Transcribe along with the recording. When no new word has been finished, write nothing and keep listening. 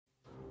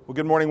Well,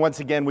 good morning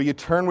once again. Will you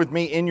turn with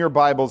me in your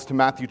Bibles to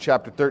Matthew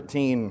chapter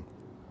 13?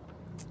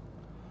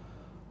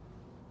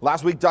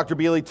 Last week, Dr.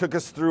 Bealey took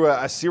us through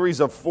a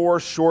series of 4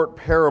 short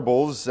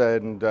parables,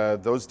 and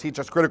those teach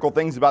us critical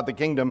things about the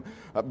kingdom.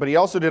 But he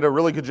also did a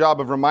really good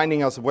job of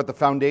reminding us of what the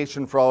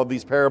foundation for all of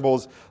these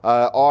parables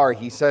are.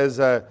 He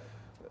says,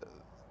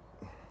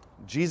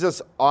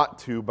 Jesus ought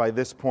to, by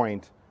this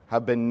point,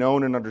 have been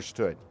known and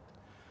understood.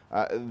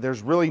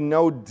 There's really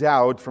no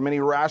doubt from any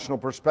rational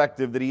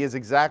perspective that he is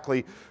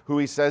exactly who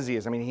he says he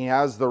is. I mean, he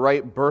has the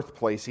right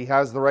birthplace. He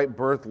has the right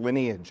birth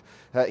lineage.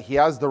 He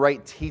has the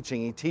right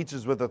teaching. He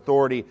teaches with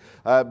authority.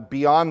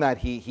 Beyond that,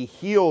 he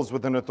heals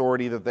with an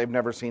authority that they've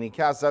never seen. He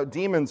casts out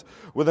demons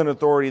with an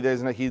authority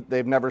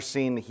they've never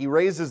seen. He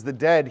raises the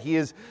dead. He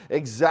is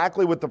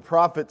exactly what the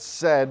prophet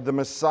said the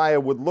Messiah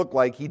would look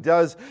like. He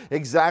does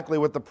exactly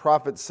what the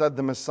prophet said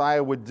the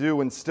Messiah would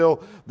do, and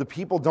still the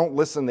people don't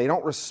listen. They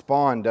don't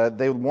respond.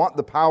 They want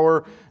the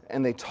power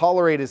and they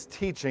tolerate his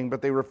teaching,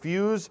 but they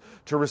refuse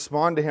to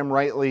respond to him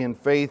rightly in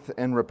faith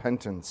and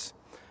repentance.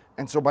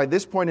 And so by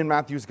this point in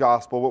Matthew's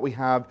gospel, what we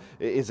have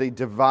is a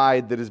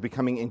divide that is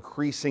becoming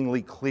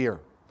increasingly clear.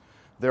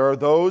 There are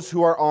those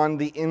who are on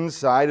the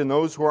inside and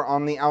those who are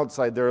on the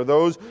outside. There are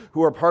those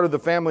who are part of the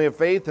family of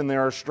faith, and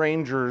there are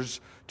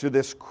strangers to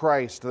this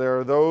Christ. There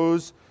are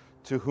those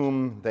to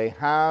whom they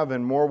have,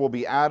 and more will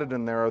be added,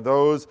 and there are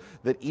those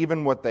that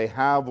even what they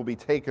have will be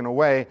taken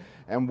away.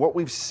 And what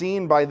we've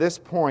seen by this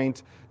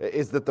point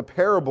is that the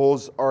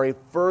parables are a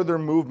further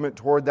movement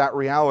toward that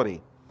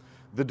reality.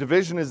 The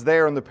division is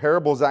there, and the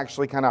parables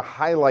actually kind of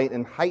highlight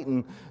and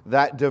heighten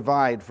that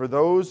divide. For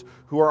those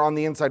who are on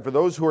the inside, for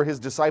those who are his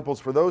disciples,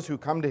 for those who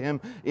come to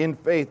him in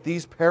faith,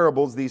 these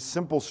parables, these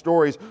simple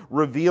stories,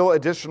 reveal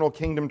additional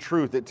kingdom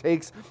truth. It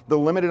takes the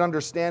limited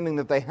understanding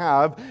that they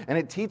have, and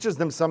it teaches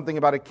them something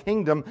about a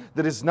kingdom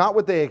that is not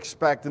what they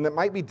expect and that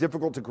might be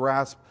difficult to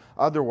grasp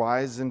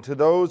otherwise. And to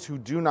those who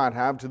do not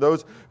have, to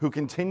those who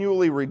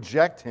continually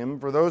reject him,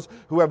 for those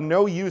who have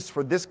no use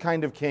for this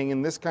kind of king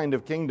and this kind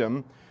of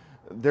kingdom,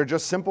 they're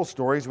just simple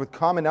stories with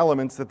common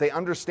elements that they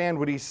understand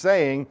what he's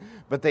saying,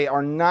 but they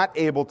are not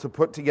able to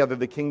put together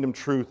the kingdom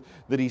truth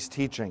that he's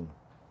teaching.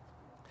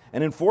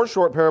 And in 4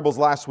 short parables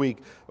last week,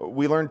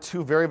 we learned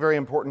 2 very, very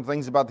important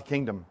things about the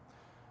kingdom.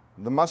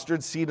 The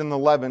mustard seed and the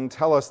leaven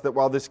tell us that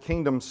while this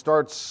kingdom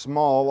starts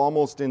small,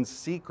 almost in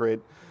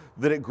secret,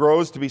 that it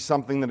grows to be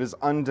something that is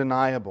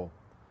undeniable.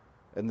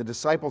 And the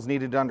disciples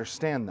needed to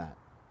understand that.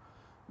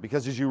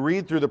 Because as you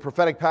read through the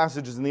prophetic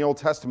passages in the Old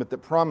Testament that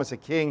promise a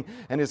king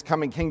and his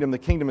coming kingdom, the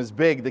kingdom is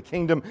big, the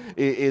kingdom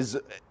is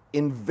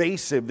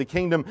invasive, the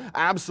kingdom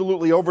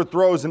absolutely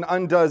overthrows and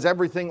undoes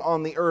everything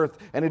on the earth,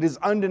 and it is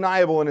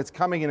undeniable in its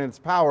coming and its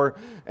power.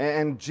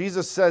 And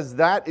Jesus says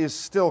that is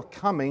still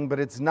coming, but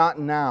it's not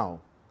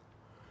now.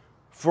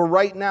 For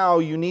right now,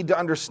 you need to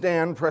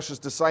understand, precious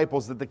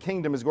disciples, that the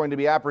kingdom is going to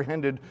be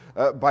apprehended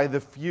by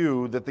the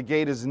few, that the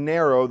gate is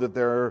narrow, that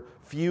there are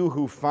few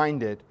who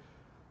find it.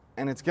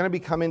 And it's going to be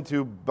come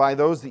into by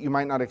those that you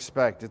might not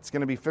expect. It's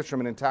going to be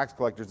fishermen and tax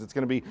collectors. It's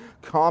going to be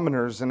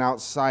commoners and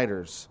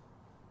outsiders.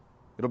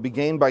 It'll be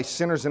gained by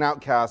sinners and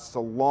outcasts a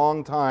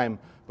long time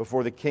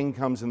before the king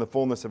comes in the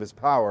fullness of his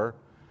power.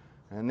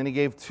 And then he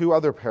gave 2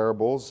 other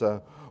parables,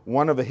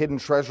 one of a hidden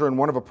treasure and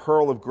one of a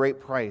pearl of great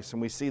price.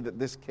 And we see that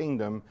this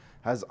kingdom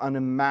has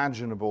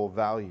unimaginable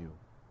value.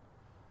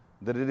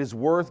 That it is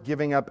worth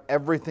giving up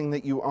everything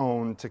that you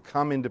own to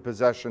come into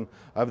possession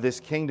of this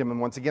kingdom. And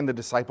once again, the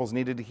disciples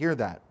needed to hear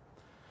that.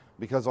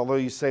 Because although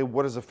you say,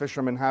 what does a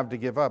fisherman have to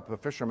give up? A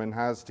fisherman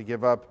has to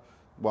give up,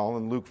 well,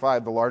 in Luke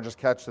 5, the largest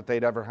catch that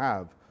they'd ever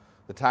have.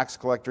 The tax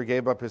collector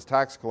gave up his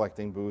tax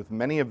collecting booth.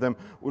 Many of them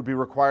would be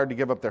required to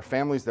give up their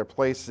families, their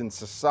place in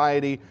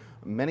society.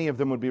 Many of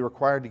them would be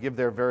required to give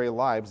their very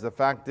lives. The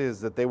fact is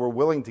that they were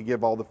willing to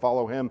give all to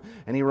follow him.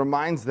 And he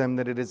reminds them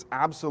that it is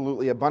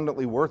absolutely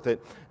abundantly worth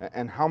it.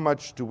 And how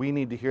much do we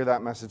need to hear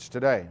that message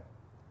today?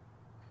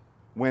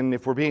 When,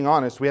 if we're being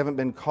honest, we haven't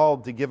been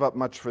called to give up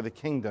much for the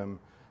kingdom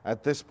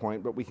at this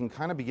point, but we can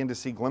kind of begin to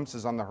see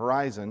glimpses on the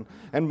horizon.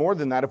 And more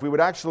than that, if we would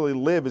actually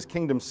live as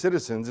kingdom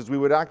citizens, as we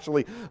would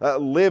actually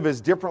live as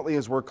differently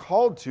as we're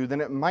called to,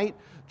 then it might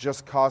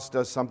just cost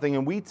us something.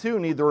 And we too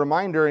need the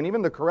reminder and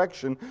even the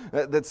correction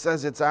that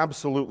says it's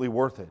absolutely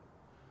worth it.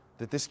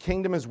 That this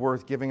kingdom is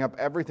worth giving up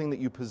everything that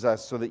you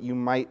possess so that you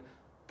might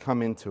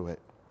come into it.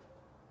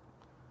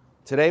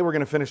 Today we're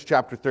going to finish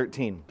chapter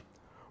 13.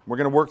 We're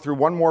going to work through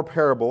one more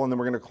parable, and then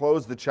we're going to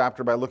close the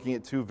chapter by looking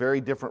at 2 very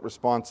different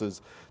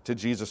responses to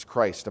Jesus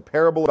Christ. A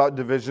parable about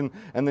division,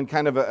 and then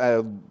kind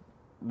of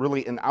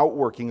really an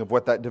outworking of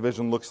what that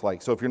division looks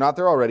like. So if you're not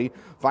there already,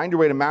 find your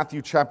way to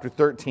Matthew chapter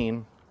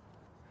 13,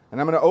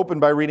 and I'm going to open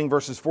by reading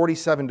verses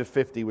 47 to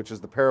 50, which is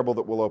the parable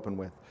that we'll open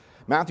with.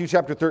 Matthew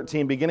chapter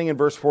 13, beginning in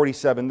verse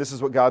 47, this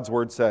is what God's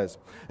word says.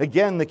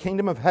 Again, the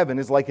kingdom of heaven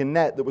is like a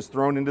net that was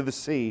thrown into the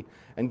sea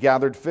and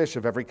gathered fish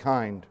of every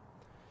kind.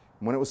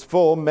 When it was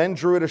full, men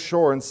drew it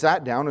ashore and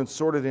sat down and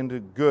sorted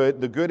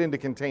the good into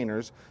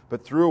containers,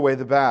 but threw away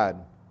the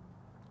bad.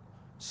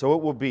 So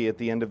it will be at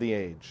the end of the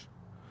age.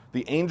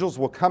 The angels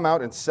will come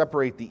out and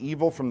separate the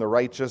evil from the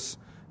righteous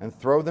and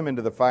throw them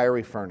into the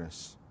fiery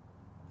furnace.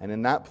 And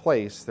in that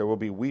place there will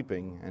be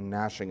weeping and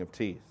gnashing of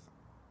teeth.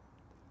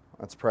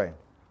 Let's pray.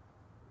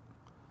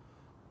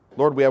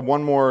 Lord, we have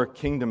one more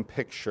kingdom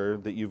picture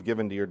that you've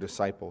given to your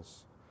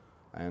disciples.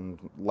 And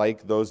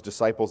like those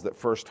disciples that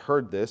first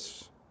heard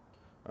this,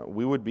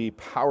 we would be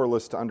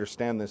powerless to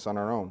understand this on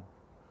our own.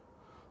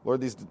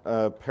 Lord, these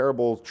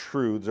parable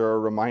truths are a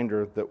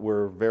reminder that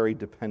we're very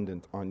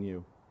dependent on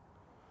you.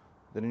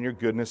 That in your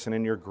goodness and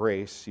in your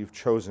grace, you've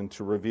chosen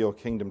to reveal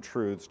kingdom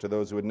truths to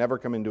those who would never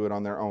come into it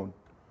on their own.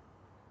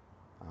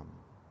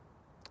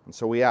 And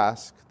so we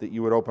ask that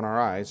you would open our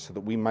eyes so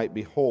that we might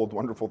behold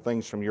wonderful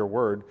things from your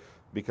word,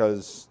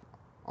 because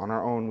on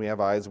our own we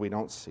have eyes we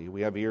don't see,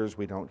 we have ears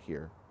we don't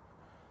hear,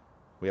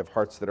 we have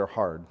hearts that are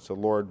hard. So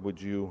Lord,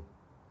 would you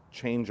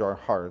change our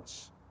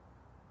hearts?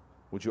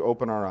 Would you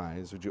open our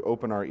eyes? Would you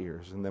open our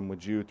ears? And then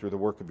would you, through the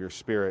work of your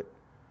Spirit,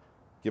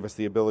 give us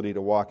the ability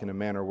to walk in a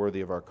manner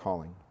worthy of our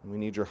calling. And we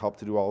need your help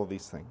to do all of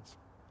these things.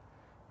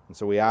 And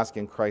so we ask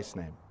in Christ's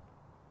name.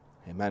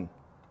 Amen.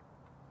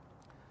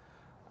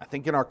 I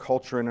think in our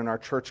culture and in our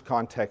church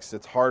context,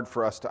 it's hard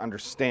for us to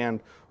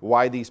understand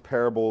why these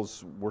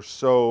parables were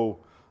so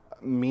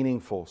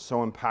meaningful,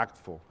 so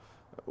impactful.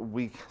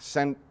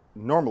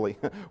 Normally,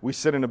 we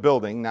sit in a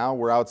building. Now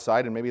we're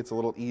outside, and maybe it's a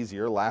little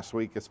easier. Last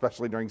week,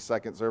 especially during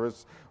second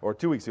service, or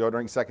 2 weeks ago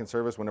during second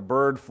service, when a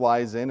bird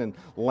flies in and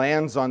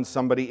lands on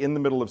somebody in the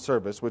middle of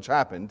service, which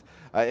happened,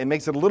 it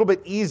makes it a little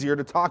bit easier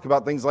to talk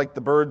about things like the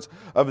birds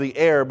of the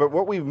air. But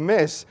what we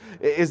miss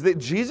is that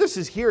Jesus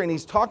is here, and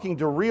he's talking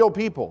to real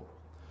people.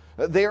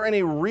 They are in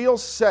a real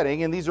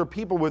setting, and these are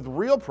people with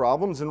real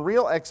problems and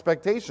real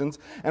expectations.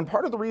 And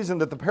part of the reason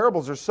that the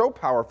parables are so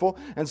powerful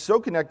and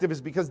so connective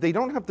is because they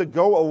don't have to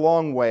go a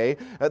long way.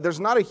 There's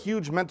not a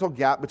huge mental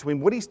gap between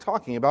what he's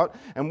talking about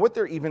and what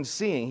they're even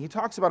seeing. He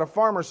talks about a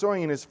farmer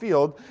sowing in his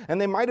field, and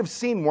they might have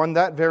seen one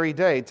that very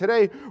day.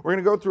 Today, we're going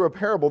to go through a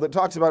parable that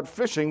talks about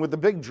fishing with a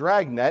big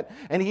drag net,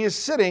 and he is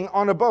sitting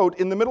on a boat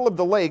in the middle of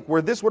the lake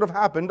where this would have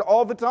happened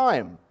all the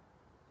time.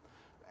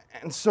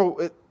 And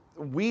so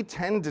we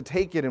tend to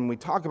take it and we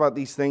talk about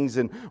these things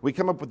and we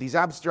come up with these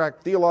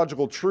abstract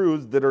theological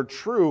truths that are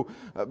true,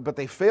 but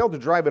they fail to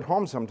drive it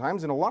home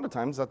sometimes. And a lot of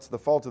times that's the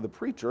fault of the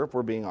preacher, if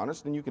we're being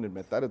honest, and you can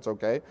admit that, it's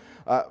okay.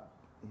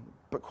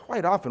 But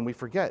quite often we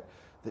forget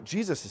that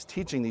Jesus is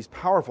teaching these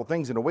powerful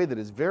things in a way that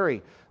is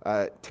very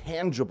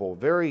tangible,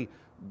 very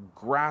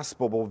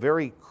graspable,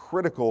 very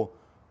critical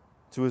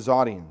to his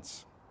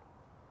audience.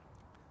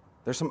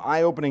 There's some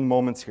eye-opening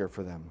moments here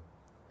for them.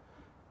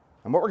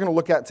 And what we're going to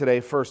look at today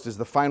first is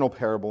the final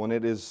parable, and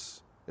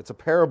it's a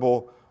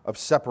parable of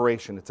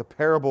separation. It's a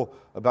parable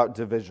about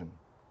division.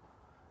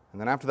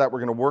 And then after that, we're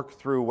going to work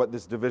through what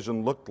this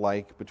division looked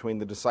like between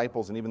the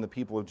disciples and even the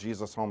people of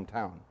Jesus'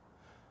 hometown.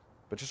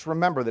 But just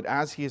remember that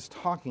as he is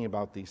talking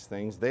about these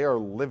things, they are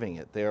living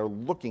it. They are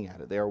looking at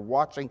it. They are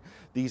watching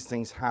these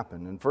things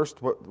happen. And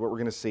first, what we're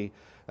going to see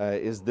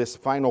is this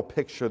final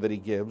picture that he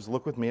gives.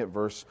 Look with me at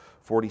verse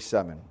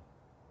 47.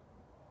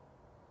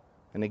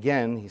 And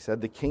again, he said,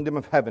 the kingdom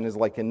of heaven is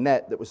like a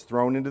net that was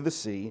thrown into the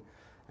sea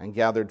and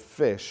gathered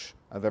fish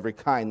of every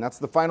kind. That's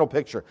the final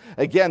picture.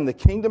 Again, the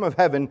kingdom of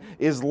heaven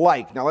is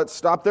like. Now let's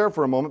stop there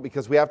for a moment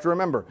because we have to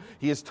remember,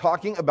 he is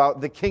talking about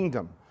the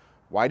kingdom.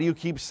 Why do you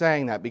keep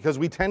saying that? Because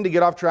we tend to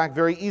get off track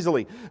very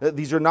easily.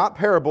 These are not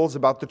parables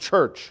about the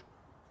church.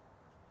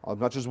 As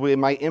much as we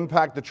might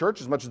impact the church,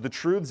 as much as the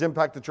truths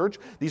impact the church,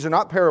 these are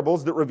not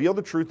parables that reveal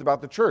the truth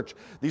about the church.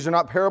 These are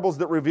not parables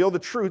that reveal the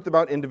truth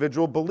about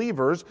individual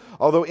believers,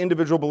 although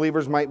individual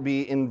believers might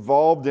be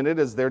involved in it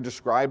as they're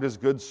described as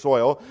good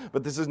soil.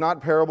 But this is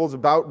not parables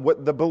about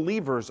what the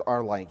believers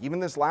are like.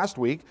 Even this last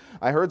week,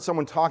 I heard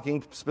someone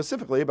talking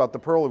specifically about the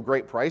pearl of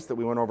great price that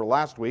we went over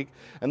last week,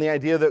 and the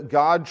idea that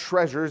God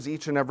treasures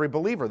each and every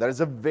believer. That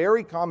is a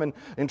very common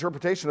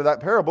interpretation of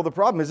that parable. The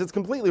problem is it's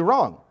completely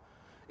wrong.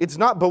 It's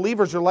not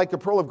believers are like a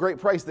pearl of great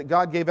price that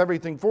God gave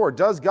everything for.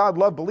 Does God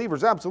love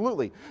believers?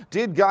 Absolutely.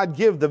 Did God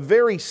give the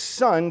very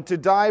Son to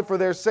die for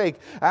their sake?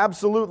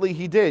 Absolutely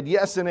he did.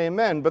 Yes and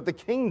amen. But the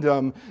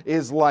kingdom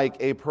is like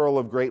a pearl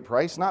of great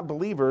price. Not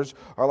believers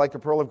are like a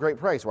pearl of great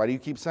price. Why do you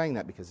keep saying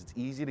that? Because it's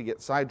easy to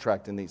get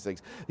sidetracked in these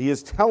things. He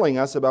is telling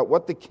us about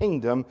what the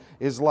kingdom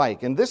is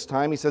like. And this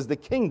time he says the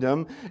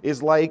kingdom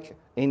is like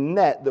a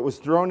net that was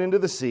thrown into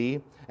the sea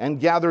and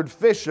gathered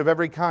fish of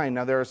every kind.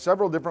 Now, there are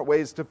several different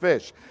ways to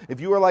fish. If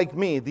you are like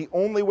me, the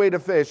only way to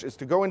fish is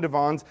to go into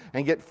Vaughn's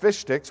and get fish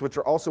sticks, which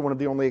are also one of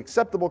the only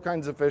acceptable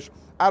kinds of fish,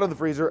 out of the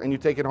freezer, and you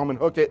take it home and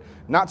hook it.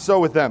 Not so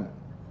with them.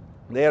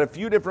 They had a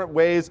few different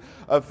ways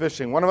of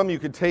fishing. One of them, you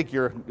could take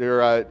your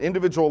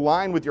individual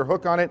line with your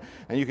hook on it,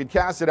 and you could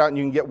cast it out, and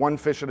you can get one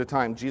fish at a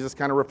time. Jesus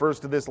kind of refers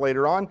to this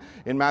later on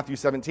in Matthew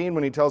 17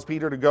 when he tells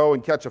Peter to go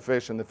and catch a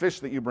fish, and the fish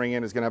that you bring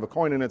in is going to have a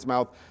coin in its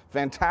mouth.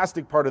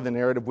 Fantastic part of the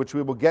narrative, which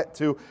we will get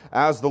to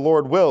as the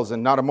Lord wills,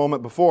 and not a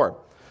moment before.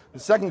 The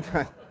second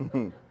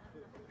kind...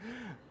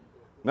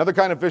 Another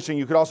kind of fishing,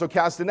 you could also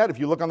cast a net. If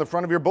you look on the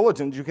front of your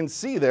bulletins, you can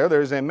see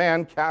there's a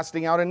man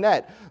casting out a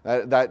net.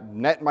 That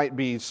net might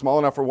be small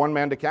enough for one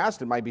man to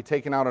cast. It might be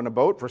taken out on a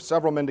boat for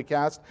several men to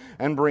cast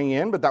and bring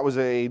in, but that was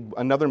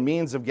another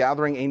means of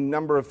gathering a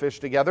number of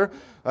fish together.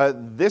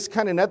 This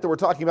kind of net that we're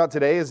talking about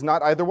today is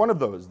not either one of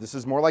those. This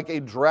is more like a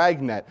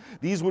drag net.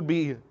 These would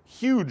be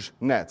huge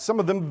nets,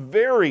 some of them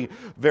very,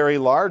 very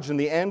large, and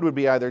the end would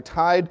be either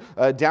tied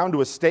down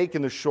to a stake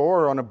in the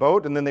shore or on a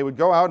boat, and then they would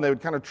go out and they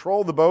would kind of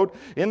troll the boat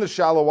in the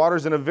shallow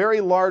waters in a very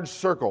large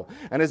circle.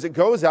 And as it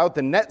goes out,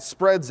 the net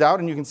spreads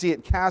out, and you can see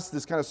it casts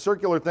this kind of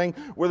circular thing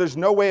where there's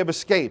no way of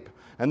escape.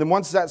 And then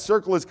once that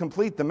circle is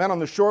complete, the men on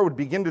the shore would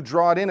begin to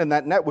draw it in, and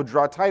that net would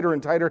draw tighter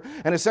and tighter,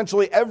 and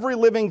essentially every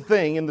living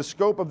thing in the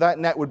scope of that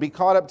net would be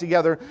caught up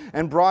together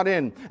and brought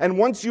in. And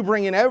once you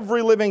bring in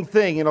every living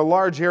thing in a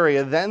large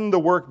area, then the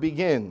work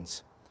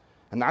begins.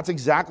 And that's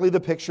exactly the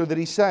picture that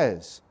he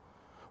says.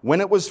 When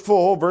it was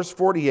full, verse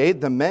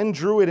 48, the men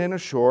drew it in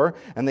ashore,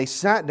 and they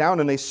sat down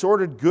and they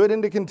sorted good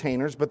into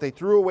containers, but they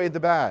threw away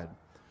the bad.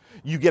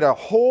 You get a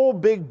whole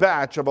big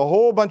batch of a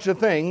whole bunch of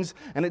things,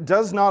 and it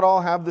does not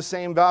all have the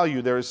same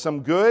value. There is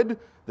some good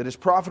that is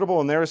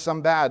profitable, and there is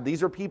some bad.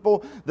 These are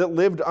people that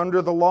lived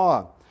under the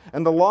law.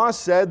 And the law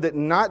said that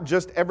not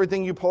just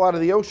everything you pull out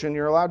of the ocean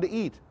you're allowed to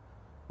eat,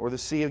 or the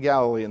Sea of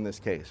Galilee in this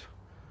case.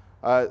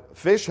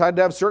 Fish had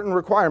to have certain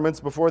requirements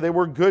before they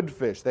were good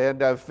fish. They had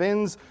to have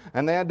fins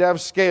and they had to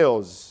have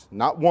scales.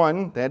 Not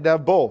one, they had to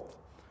have both.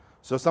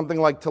 So something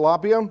like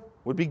tilapia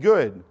would be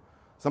good.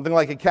 Something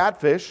like a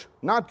catfish,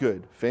 not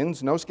good.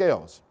 Fins, no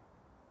scales.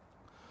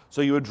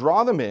 So you would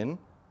draw them in,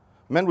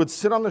 men would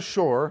sit on the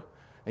shore,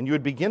 and you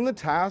would begin the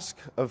task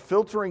of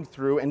filtering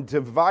through and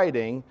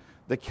dividing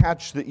the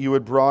catch that you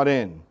had brought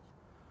in.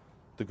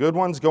 The good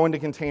ones go into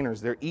containers.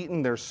 They're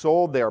eaten, they're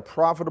sold, they are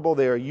profitable,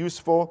 they are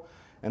useful,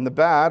 and the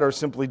bad are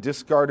simply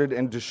discarded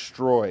and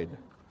destroyed.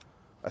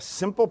 A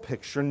simple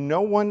picture.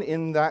 No one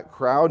in that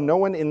crowd, no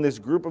one in this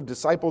group of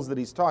disciples that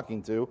he's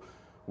talking to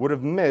would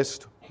have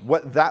missed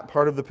what that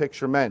part of the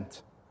picture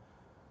meant.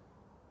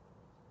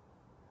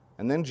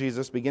 And then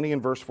Jesus, beginning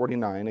in verse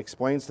 49,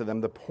 explains to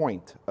them the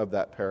point of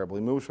that parable.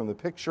 He moves from the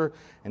picture,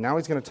 and now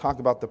he's going to talk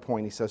about the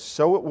point. He says,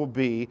 "So it will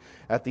be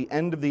at the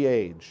end of the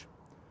age.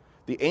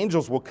 The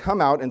angels will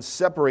come out and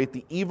separate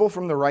the evil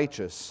from the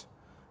righteous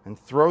and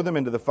throw them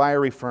into the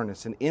fiery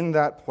furnace. And in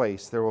that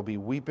place there will be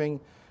weeping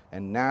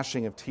and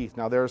gnashing of teeth."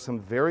 Now, there are some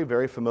very,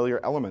 very familiar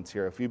elements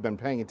here if you've been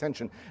paying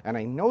attention, and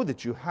I know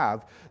that you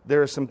have.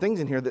 There are some things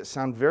in here that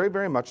sound very,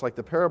 very much like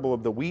the parable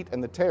of the wheat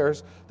and the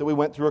tares that we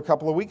went through a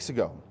couple of weeks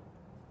ago.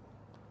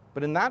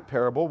 But in that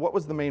parable, what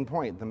was the main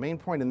point? The main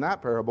point in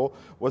that parable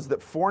was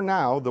that for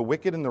now, the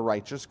wicked and the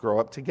righteous grow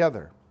up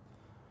together,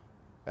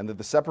 and that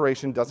the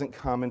separation doesn't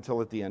come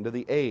until at the end of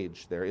the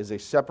age. There is a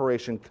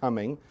separation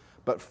coming,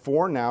 but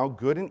for now,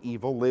 good and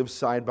evil live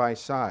side by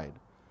side.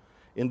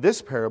 In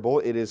this parable,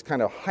 it is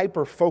kind of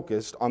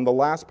hyper-focused on the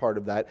last part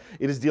of that.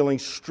 It is dealing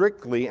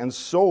strictly and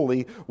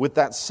solely with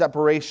that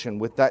separation,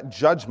 with that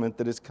judgment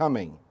that is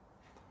coming.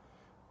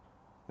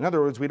 In other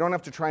words, we don't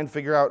have to try and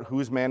figure out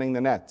who's manning the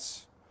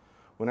nets.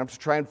 We don't have to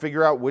try and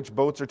figure out which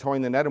boats are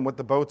towing the net and what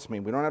the boats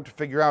mean. We don't have to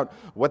figure out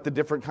what the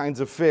different kinds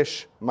of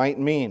fish might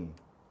mean.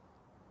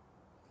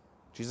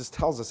 Jesus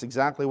tells us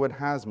exactly what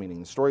has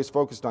meaning. The story is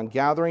focused on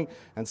gathering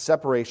and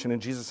separation,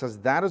 and Jesus says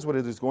that is what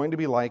it is going to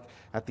be like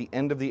at the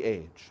end of the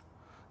age.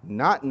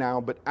 Not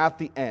now, but at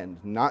the end.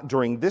 Not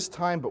during this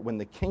time, but when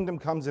the kingdom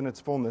comes in its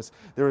fullness,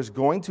 there is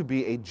going to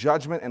be a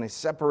judgment and a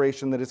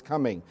separation that is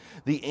coming.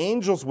 The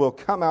angels will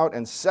come out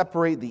and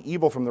separate the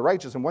evil from the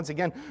righteous. And once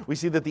again, we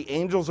see that the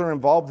angels are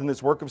involved in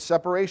this work of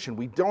separation.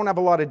 We don't have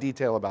a lot of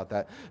detail about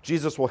that.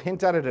 Jesus will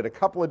hint at it at a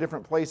couple of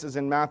different places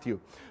in Matthew.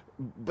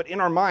 But in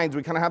our minds,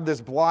 we kind of have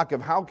this block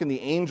of how can the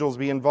angels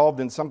be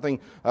involved in something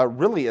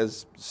really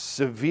as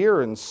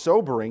severe and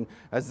sobering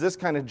as this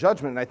kind of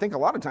judgment. And I think a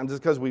lot of times it's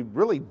because we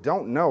really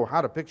don't know how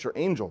to picture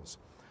angels.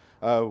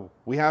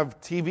 We have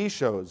TV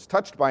shows,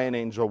 Touched by an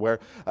Angel, where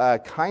a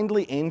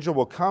kindly angel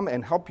will come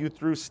and help you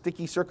through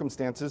sticky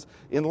circumstances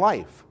in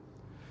life.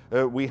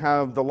 We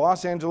have the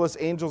Los Angeles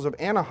Angels of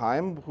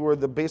Anaheim, who are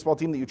the baseball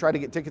team that you try to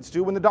get tickets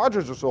to when the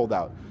Dodgers are sold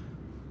out.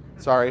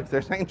 Sorry if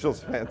there's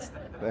Angels fans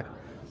there.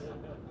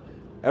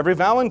 Every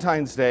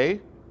Valentine's Day,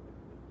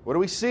 what do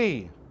we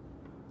see?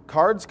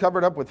 Cards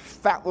covered up with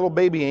fat little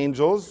baby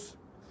angels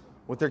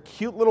with their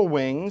cute little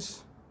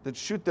wings that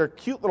shoot their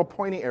cute little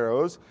pointy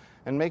arrows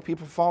and make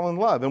people fall in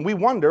love. And we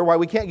wonder why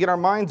we can't get our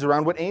minds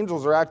around what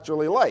angels are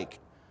actually like.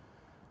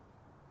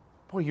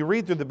 Boy, you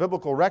read through the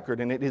biblical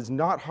record, and it is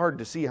not hard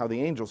to see how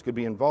the angels could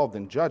be involved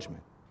in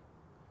judgment.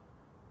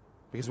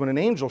 Because when an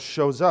angel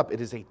shows up,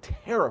 it is a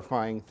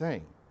terrifying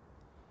thing.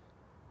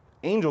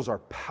 Angels are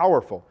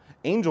powerful.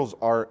 Angels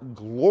are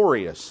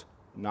glorious.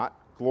 Not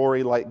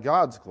glory like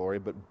God's glory,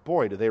 but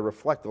boy, do they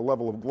reflect the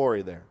level of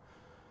glory there.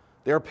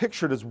 They are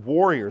pictured as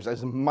warriors,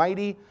 as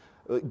mighty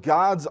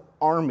God's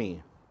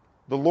army.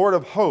 The Lord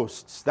of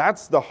hosts,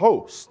 that's the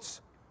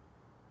hosts.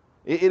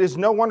 It is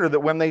no wonder that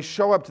when they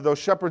show up to those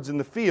shepherds in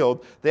the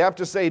field, they have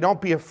to say, "Don't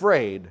be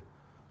afraid.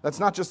 That's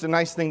not just a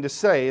nice thing to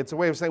say. It's a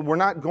way of saying, we're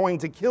not going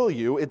to kill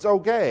you. It's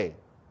okay.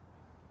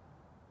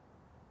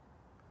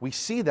 We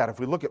see that if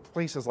we look at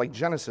places like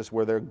Genesis,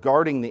 where they're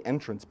guarding the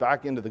entrance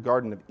back into the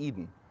Garden of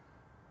Eden.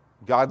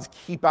 God's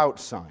keep out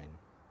sign.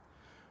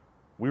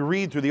 We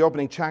read through the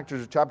opening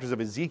chapters of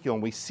Ezekiel,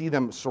 and we see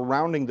them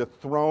surrounding the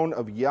throne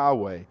of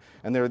Yahweh,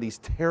 and there are these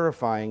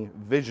terrifying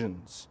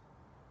visions.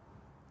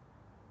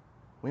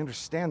 We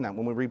understand that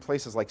when we read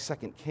places like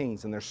 2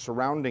 Kings, and they're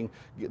surrounding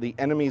the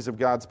enemies of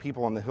God's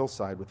people on the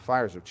hillside with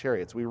fires of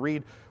chariots. We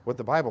read what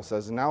the Bible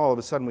says, and now all of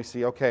a sudden we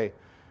see, okay,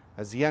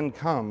 as the end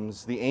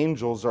comes, the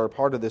angels are a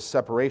part of this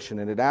separation,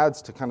 and it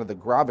adds to kind of the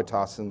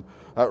gravitas and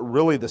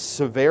really the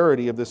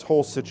severity of this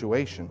whole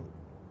situation.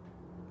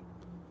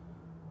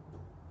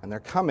 And they're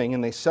coming,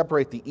 and they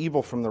separate the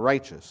evil from the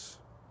righteous.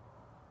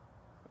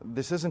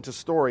 This isn't a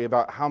story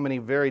about how many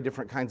very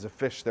different kinds of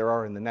fish there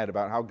are in the net,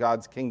 about how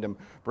God's kingdom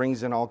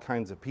brings in all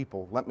kinds of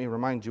people. Let me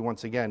remind you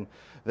once again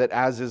that,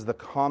 as is the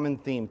common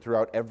theme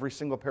throughout every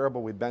single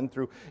parable we've been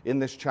through in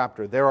this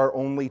chapter, there are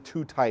only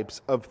two types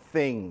of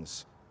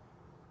things.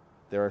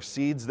 There are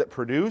seeds that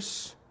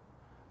produce,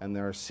 and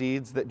there are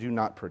seeds that do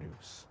not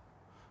produce.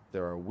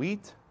 There are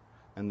wheat,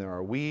 and there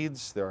are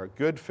weeds, there are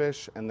good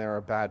fish, and there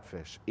are bad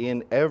fish.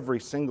 In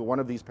every single one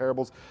of these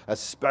parables,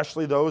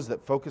 especially those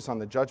that focus on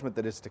the judgment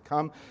that is to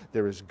come,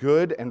 there is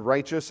good and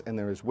righteous, and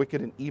there is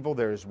wicked and evil.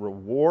 There is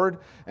reward,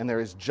 and there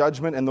is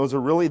judgment, and those are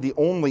really the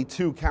only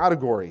two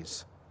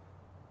categories.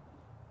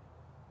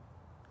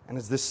 And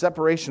as this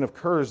separation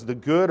occurs, the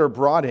good are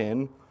brought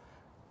in,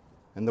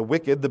 and the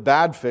wicked, the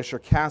bad fish, are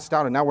cast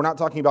out. And now we're not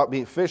talking about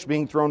fish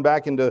being thrown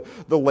back into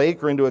the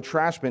lake or into a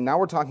trash bin. Now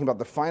we're talking about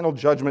the final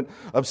judgment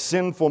of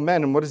sinful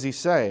men. And what does he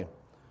say?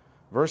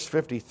 Verse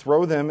 50,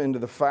 throw them into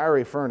the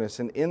fiery furnace,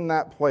 and in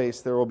that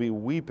place there will be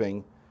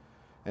weeping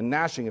and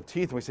gnashing of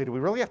teeth. And we say, do we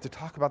really have to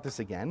talk about this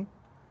again?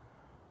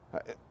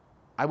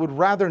 I would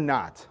rather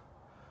not.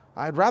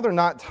 I'd rather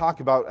not talk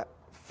about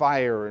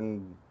fire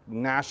and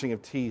gnashing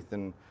of teeth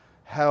and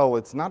hell.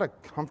 It's not a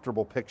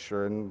comfortable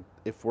picture. And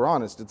if we're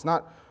honest, it's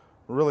not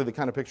really the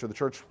kind of picture the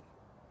church,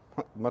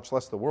 much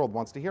less the world,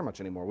 wants to hear much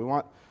anymore. We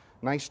want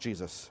nice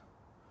Jesus.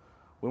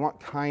 We want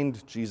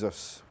kind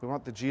Jesus. We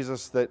want the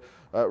Jesus that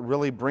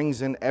really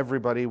brings in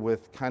everybody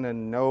with kind of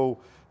no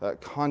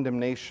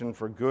condemnation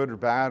for good or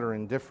bad or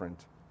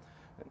indifferent.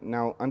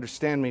 Now,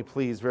 understand me,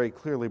 please, very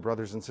clearly,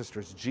 brothers and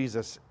sisters.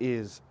 Jesus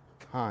is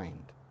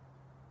kind.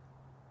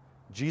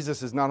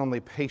 Jesus is not only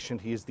patient,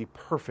 he is the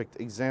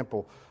perfect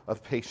example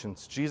of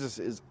patience. Jesus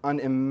is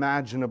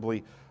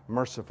unimaginably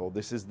merciful.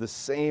 This is the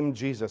same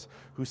Jesus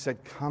who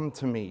said, come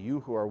to me, you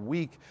who are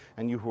weak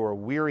and you who are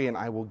weary, and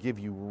I will give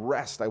you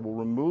rest. I will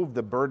remove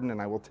the burden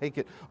and I will take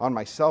it on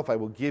myself. I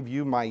will give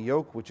you my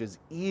yoke, which is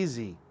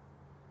easy.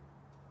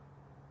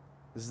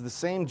 This is the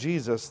same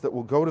Jesus that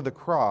will go to the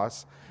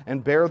cross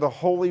and bear the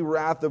holy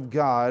wrath of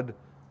God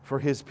for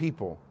his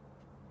people.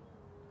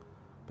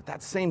 But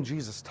that same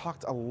Jesus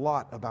talked a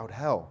lot about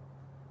hell.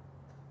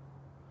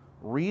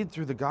 Read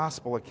through the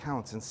gospel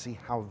accounts and see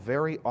how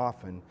very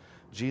often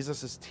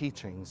Jesus'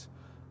 teachings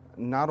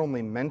not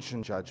only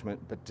mention judgment,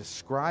 but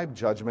describe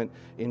judgment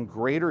in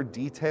greater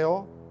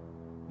detail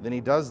than he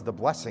does the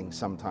blessing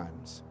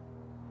sometimes.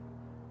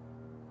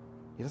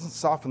 He doesn't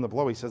soften the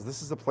blow. He says,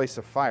 this is a place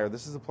of fire.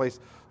 This is a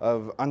place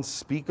of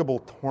unspeakable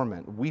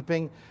torment,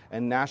 weeping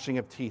and gnashing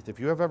of teeth. If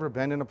you have ever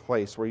been in a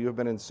place where you have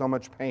been in so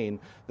much pain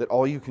that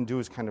all you can do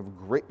is kind of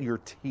grit your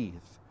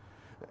teeth,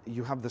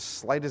 you have the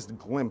slightest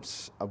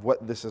glimpse of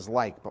what this is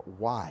like. But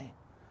why?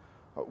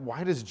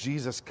 Why does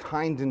Jesus,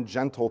 kind and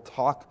gentle,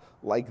 talk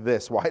like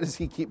this? Why does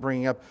he keep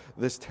bringing up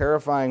this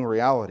terrifying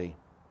reality?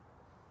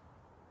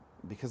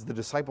 Because the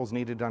disciples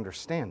needed to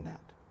understand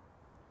that.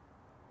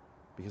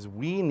 Because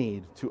we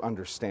need to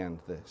understand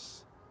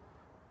this.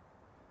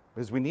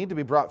 Because we need to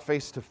be brought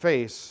face to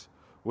face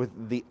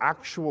with the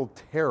actual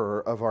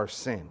terror of our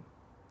sin,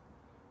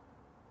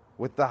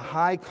 with the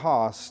high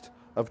cost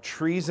of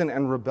treason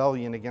and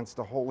rebellion against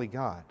a holy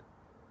God.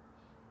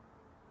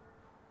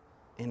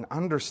 In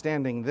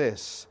understanding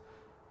this,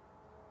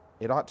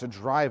 it ought to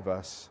drive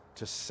us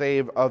to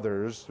save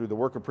others through the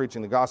work of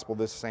preaching the gospel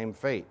this same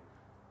fate.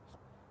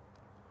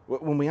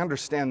 When we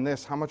understand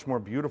this, how much more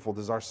beautiful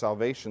does our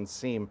salvation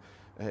seem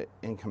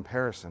in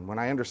comparison? When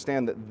I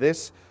understand that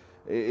this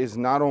is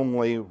not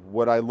only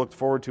what I looked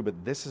forward to,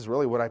 but this is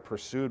really what I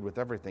pursued with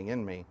everything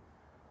in me,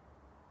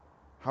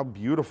 how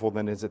beautiful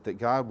then is it that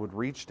God would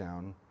reach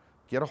down,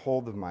 get a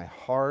hold of my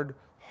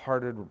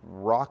hard-hearted,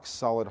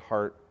 rock-solid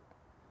heart,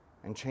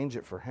 and change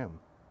it for him.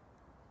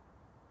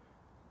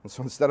 And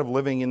so instead of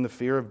living in the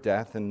fear of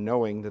death and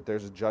knowing that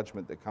there's a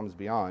judgment that comes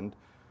beyond,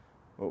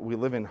 we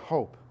live in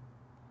hope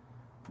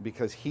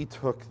because he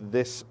took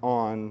this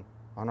on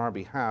our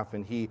behalf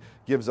and he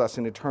gives us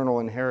an eternal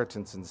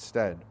inheritance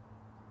instead.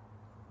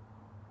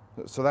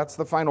 So that's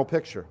the final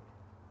picture.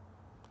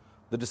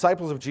 The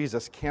disciples of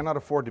Jesus cannot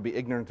afford to be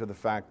ignorant of the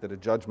fact that a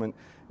judgment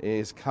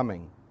is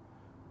coming.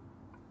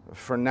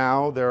 For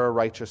now, there are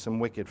righteous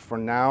and wicked. For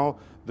now,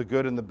 the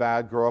good and the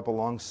bad grow up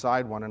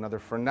alongside one another.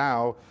 For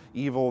now,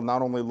 evil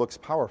not only looks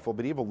powerful,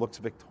 but evil looks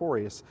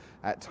victorious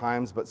at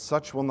times. But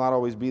such will not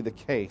always be the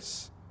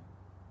case.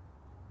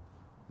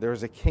 There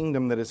is a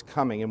kingdom that is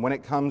coming, and when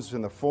it comes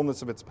in the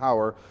fullness of its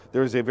power,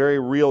 there is a very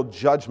real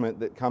judgment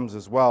that comes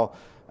as well.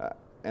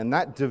 And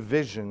that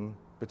division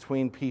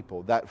between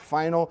people, that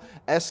final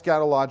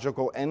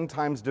eschatological end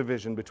times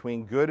division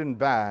between good and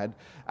bad,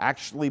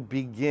 actually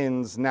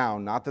begins now.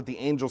 Not that the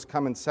angels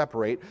come and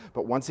separate,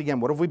 but once again,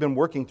 what have we been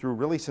working through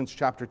really since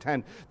chapter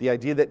 10? The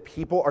idea that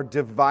people are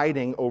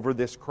dividing over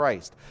this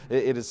Christ.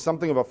 It is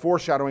something of a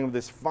foreshadowing of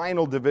this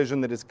final division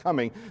that is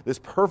coming, this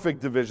perfect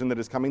division that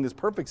is coming, this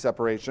perfect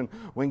separation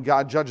when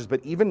God judges.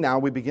 But even now,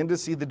 we begin to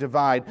see the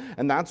divide,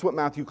 and that's what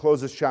Matthew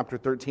closes chapter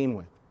 13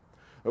 with.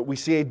 We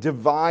see a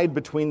divide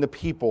between the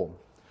people.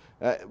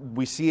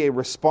 We see a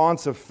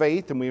response of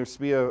faith, and we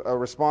see a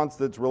response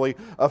that's really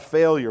a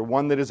failure,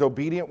 one that is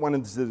obedient, one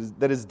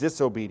that is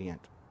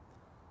disobedient.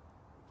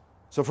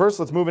 So first,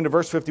 let's move into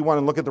verse 51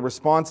 and look at the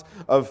response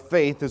of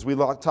faith as we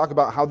talk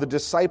about how the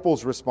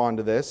disciples respond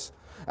to this.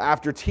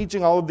 After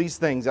teaching all of these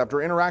things, after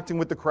interacting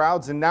with the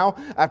crowds, and now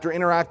after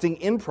interacting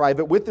in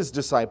private with his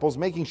disciples,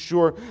 making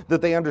sure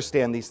that they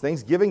understand these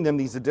things, giving them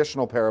these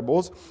additional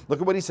parables, look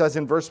at what he says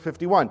in verse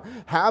 51.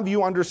 Have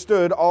you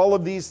understood all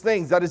of these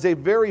things? That is a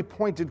very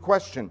pointed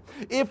question.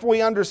 If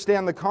we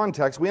understand the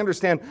context, we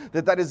understand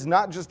that that is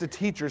not just a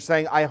teacher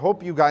saying, I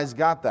hope you guys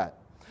got that.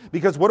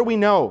 Because what do we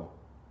know?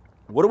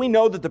 What do we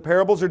know that the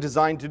parables are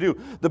designed to do?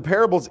 The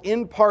parables,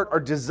 in part, are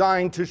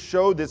designed to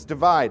show this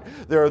divide.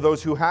 There are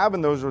those who have,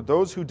 and those are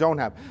those who don't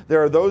have.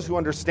 There are those who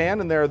understand,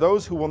 and there are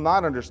those who will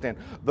not understand.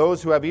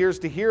 Those who have ears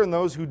to hear, and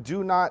those who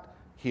do not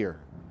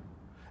hear.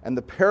 And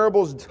the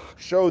parables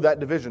show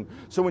that division.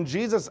 So when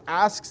Jesus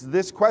asks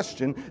this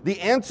question, the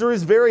answer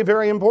is very,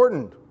 very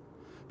important.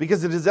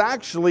 Because it is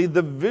actually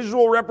the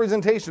visual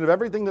representation of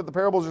everything that the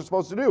parables are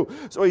supposed to do.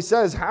 So he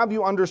says, have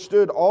you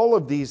understood all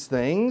of these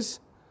things?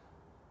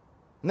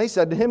 And they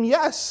said to him,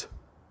 yes.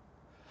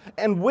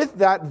 And with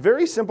that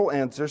very simple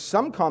answer,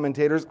 some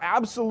commentators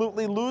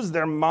absolutely lose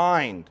their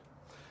mind.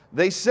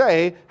 They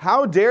say,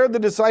 how dare the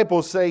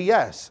disciples say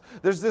yes?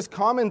 There's this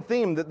common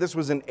theme that this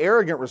was an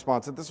arrogant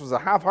response, that this was a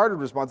half-hearted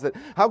response, that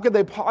how could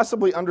they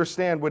possibly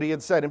understand what he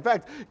had said? In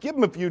fact, give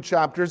them a few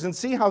chapters and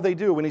see how they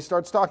do when he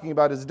starts talking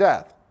about his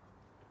death.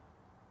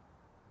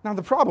 Now,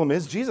 the problem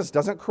is Jesus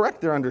doesn't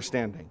correct their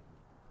understanding.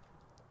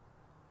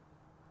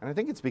 And I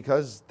think it's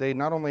because they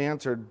not only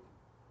answered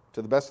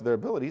to the best of their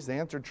abilities, they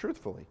answered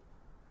truthfully.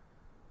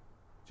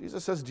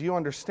 Jesus says, do you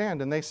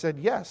understand? And they said,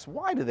 yes.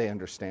 Why do they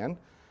understand?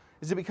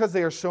 Is it because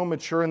they are so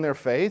mature in their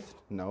faith?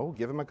 No,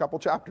 give them a couple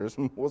chapters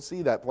and we'll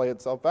see that play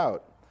itself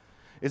out.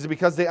 Is it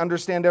because they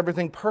understand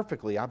everything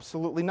perfectly?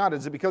 Absolutely not.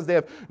 Is it because they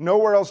have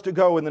nowhere else to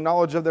go in the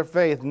knowledge of their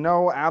faith?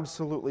 No,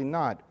 absolutely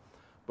not.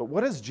 But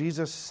what has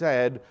Jesus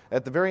said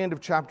at the very end of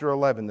chapter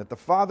 11? That the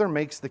Father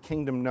makes the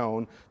kingdom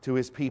known to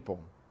his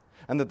people.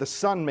 And that the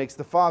Son makes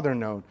the Father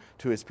known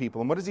to his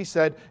people. And what has he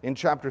said in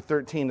chapter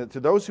 13? That to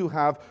those who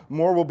have,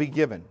 more will be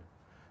given.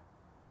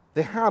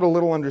 They had a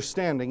little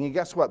understanding, and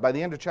guess what? By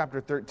the end of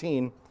chapter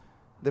 13,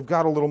 they've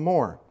got a little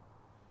more.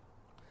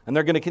 And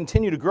they're going to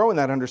continue to grow in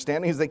that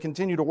understanding as they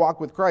continue to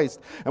walk with Christ.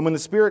 And when the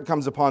Spirit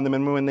comes upon them,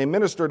 and when they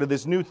minister to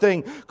this new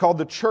thing called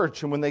the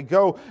church, and when they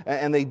go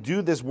and they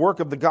do this work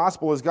of the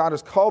gospel as God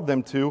has called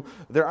them to,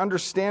 their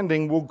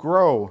understanding will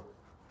grow.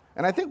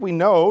 And I think we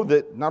know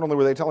that not only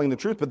were they telling the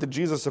truth, but that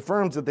Jesus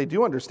affirms that they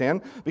do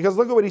understand, because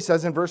look at what he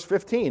says in verse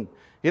 15.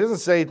 He doesn't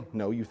say,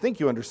 no, you think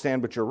you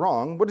understand, but you're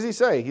wrong. What does he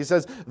say? He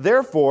says,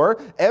 therefore,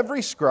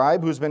 every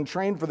scribe who's been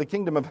trained for the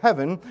kingdom of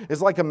heaven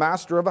is like a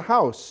master of a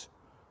house,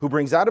 who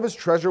brings out of his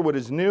treasure what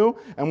is new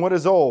and what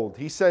is old.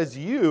 He says,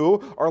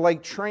 you are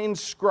like trained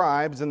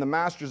scribes and the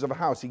masters of a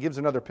house. He gives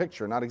another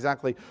picture, not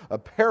exactly a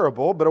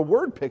parable, but a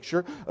word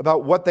picture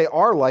about what they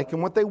are like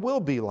and what they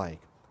will be like.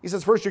 He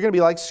says, first, you're going to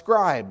be like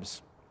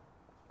scribes.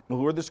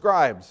 Who are the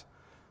scribes?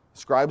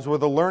 Scribes were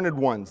the learned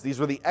ones. These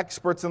were the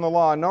experts in the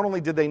law. And not only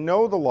did they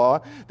know the law,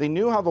 they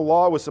knew how the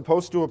law was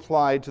supposed to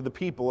apply to the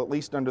people, at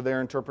least under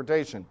their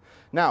interpretation.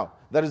 Now,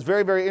 that is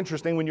very, very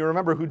interesting when you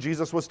remember who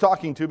Jesus was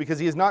talking to, because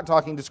he is not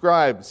talking to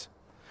scribes.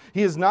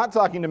 He is not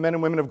talking to men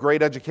and women of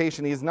great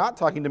education. He is not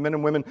talking to men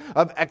and women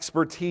of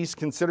expertise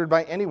considered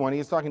by anyone. He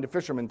is talking to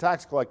fishermen,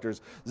 tax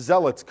collectors,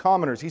 zealots,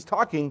 commoners. He's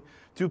talking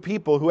to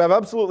people who have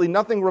absolutely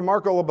nothing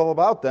remarkable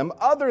about them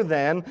other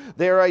than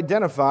they are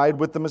identified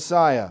with the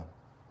Messiah.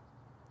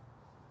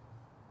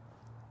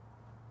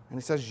 And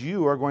he says,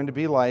 you are going to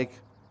be like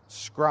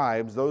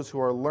scribes, those who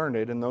are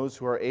learned and those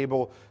who are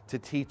able to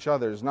teach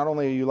others. Not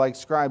only are you like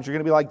scribes, you're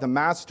going to be like the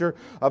master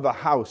of a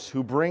house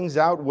who brings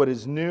out what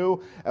is new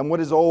and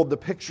what is old. The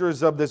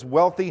pictures of this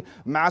wealthy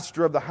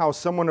master of the house,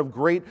 someone of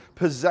great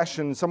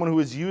possession, someone who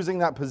is using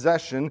that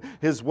possession,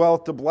 his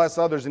wealth, to bless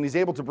others. And he's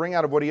able to bring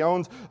out of what he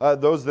owns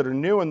those that are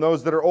new and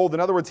those that are old. In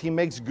other words, he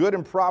makes good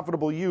and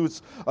profitable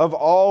use of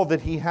all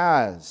that he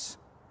has.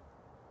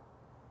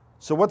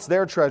 So what's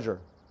their treasure?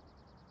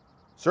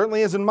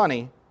 Certainly isn't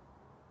money.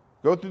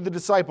 Go through the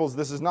disciples.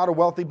 This is not a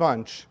wealthy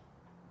bunch.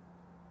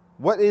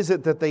 What is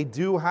it that they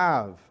do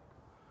have?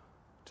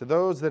 To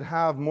those that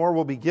have, more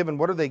will be given.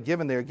 What are they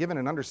given? They are given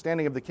an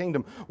understanding of the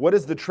kingdom. What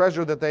is the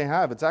treasure that they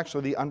have? It's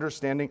actually the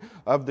understanding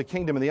of the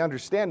kingdom. And the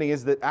understanding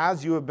is that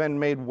as you have been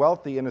made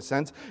wealthy, in a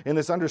sense, in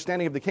this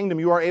understanding of the kingdom,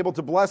 you are able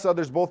to bless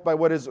others both by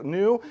what is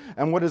new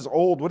and what is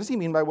old. What does he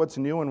mean by what's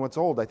new and what's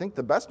old? I think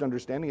the best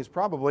understanding is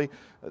probably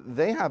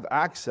they have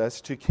access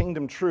to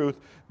kingdom truth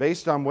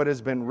based on what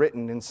has been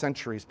written in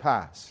centuries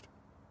past.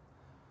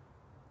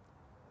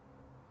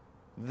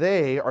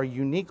 They are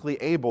uniquely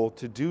able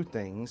to do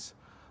things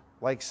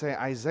like, say,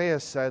 Isaiah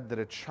said that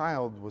a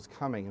child was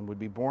coming and would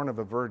be born of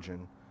a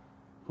virgin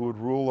who would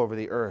rule over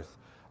the earth.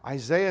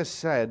 Isaiah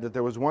said that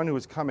there was one who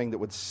was coming that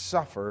would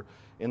suffer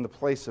in the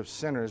place of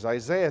sinners.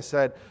 Isaiah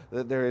said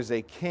that there is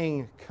a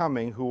king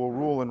coming who will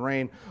rule and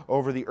reign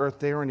over the earth.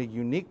 They are in a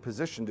unique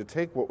position to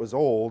take what was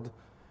old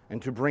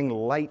and to bring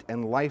light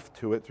and life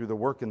to it through the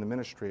work and the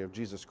ministry of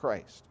Jesus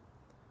Christ.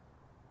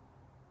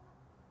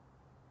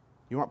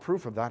 You want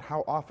proof of that?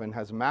 How often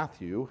has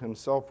Matthew,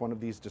 himself one of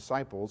these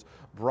disciples,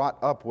 brought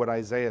up what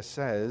Isaiah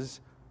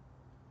says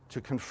to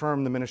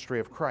confirm the ministry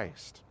of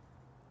Christ?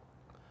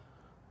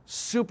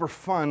 Super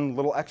fun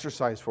little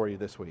exercise for you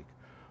this week.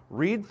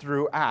 Read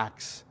through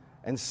Acts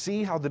and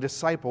see how the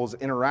disciples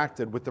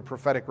interacted with the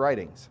prophetic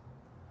writings.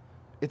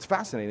 It's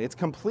fascinating. It's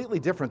completely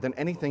different than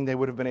anything they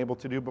would have been able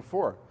to do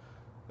before.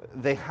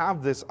 They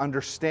have this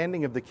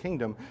understanding of the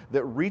kingdom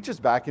that reaches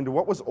back into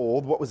what was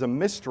old, what was a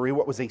mystery,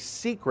 what was a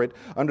secret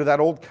under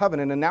that old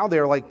covenant, and now they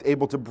are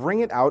able to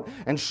bring it out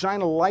and shine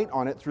a light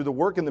on it through the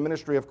work and the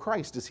ministry of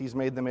Christ as he's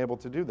made them able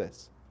to do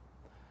this.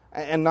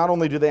 And not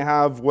only do they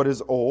have what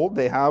is old,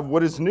 they have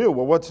what is new.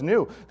 Well, what's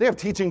new? They have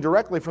teaching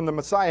directly from the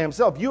Messiah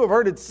himself. You have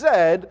heard it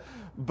said,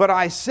 but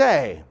I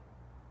say.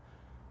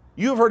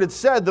 You have heard it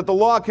said that the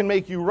law can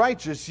make you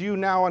righteous. You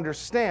now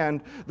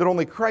understand that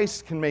only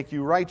Christ can make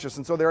you righteous.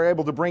 And so they're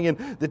able to bring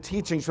in the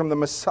teachings from the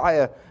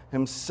Messiah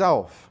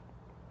himself.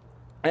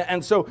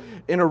 And so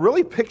in a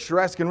really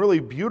picturesque and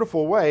really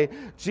beautiful way,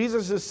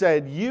 Jesus has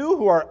said, you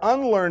who are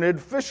unlearned,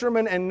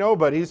 fishermen and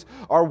nobodies,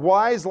 are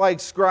wise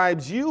like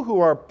scribes. You who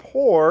are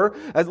poor,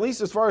 at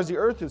least as far as the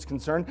earth is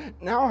concerned,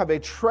 now have a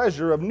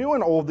treasure of new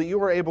and old that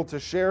you are able to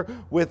share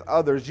with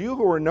others. You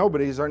who are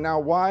nobodies are now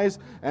wise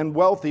and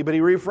wealthy. But he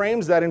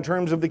reframes that in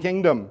terms of the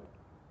kingdom.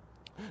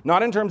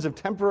 Not in terms of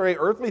temporary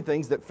earthly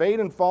things that fade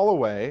and fall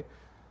away.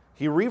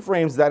 He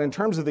reframes that in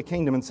terms of the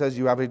kingdom and says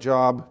you have a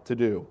job to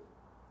do.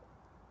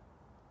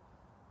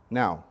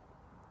 Now,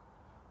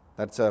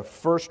 that's a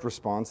first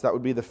response. That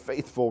would be the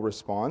faithful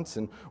response,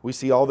 and we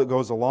see all that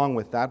goes along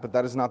with that, but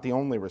that is not the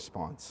only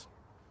response.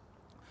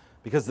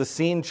 Because the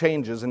scene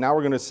changes, and now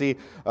we're going to see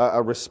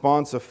a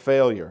response of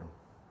failure.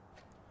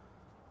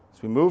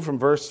 As we move from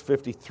verse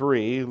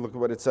 53, look at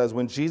what it says.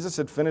 When Jesus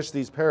had finished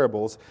these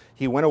parables,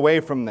 he went away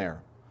from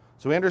there.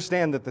 So we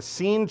understand that the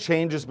scene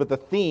changes, but the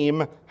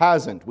theme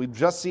hasn't. We've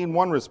just seen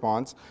one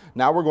response.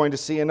 Now we're going to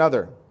see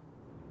another.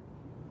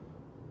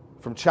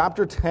 From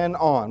chapter 10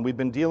 on, we've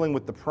been dealing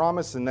with the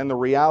promise and then the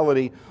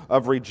reality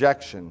of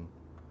rejection.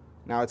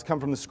 Now, it's come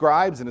from the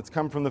scribes and it's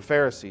come from the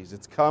Pharisees.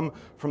 It's come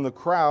from the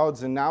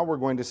crowds, and now we're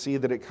going to see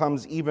that it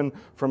comes even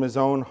from his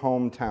own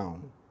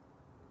hometown.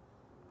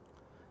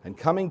 And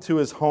coming to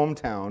his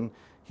hometown,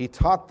 he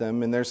taught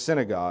them in their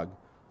synagogue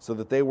so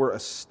that they were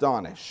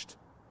astonished.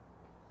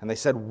 And they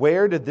said,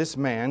 where did this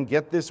man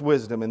get this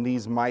wisdom and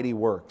these mighty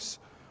works?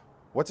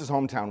 What's his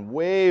hometown?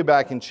 Way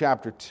back in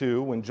chapter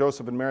 2, when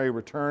Joseph and Mary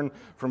returned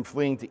from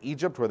fleeing to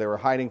Egypt, where they were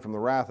hiding from the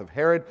wrath of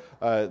Herod,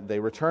 they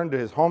returned to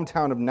his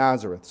hometown of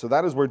Nazareth. So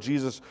that is where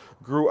Jesus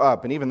grew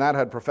up. And even that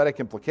had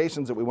prophetic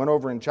implications that we went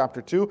over in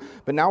chapter 2.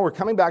 But now we're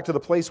coming back to the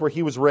place where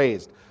he was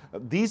raised.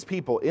 These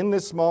people in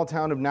this small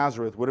town of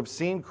Nazareth would have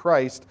seen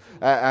Christ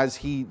as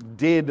he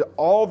did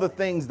all the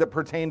things that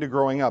pertain to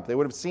growing up. They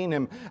would have seen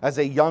him as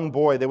a young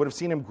boy. They would have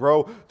seen him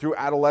grow through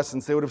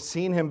adolescence. They would have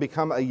seen him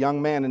become a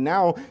young man. And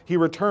now he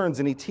returns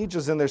and he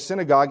teaches in their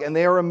synagogue, and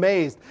they are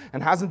amazed.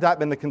 And hasn't that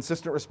been the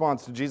consistent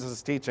response to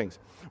Jesus' teachings?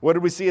 What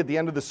did we see at the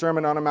end of the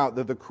Sermon on the Mount?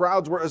 That the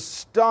crowds were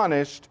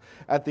astonished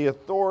at the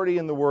authority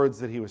in the words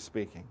that he was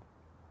speaking.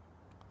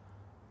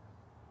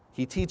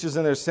 He teaches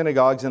in their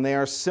synagogues, and they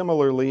are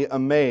similarly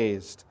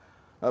amazed.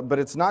 But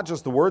it's not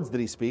just the words that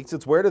he speaks.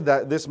 It's where did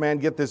this man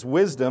get this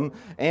wisdom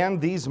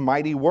and these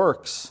mighty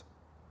works?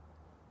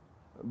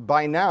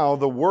 By now,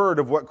 the word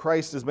of what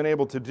Christ has been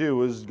able to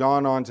do has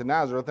gone on to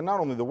Nazareth. And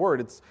not only the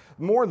word, it's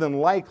more than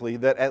likely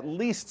that at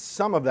least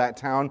some of that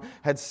town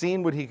had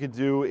seen what he could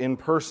do in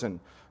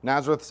person.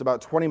 Nazareth is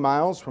about 20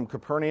 miles from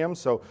Capernaum,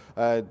 so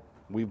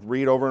we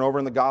read over and over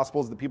in the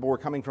Gospels that people were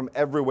coming from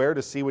everywhere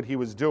to see what he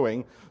was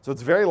doing. So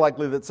it's very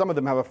likely that some of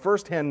them have a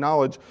first-hand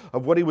knowledge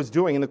of what he was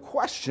doing. And the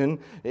question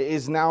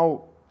is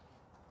now,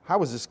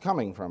 how is this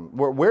coming from?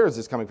 Where is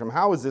this coming from?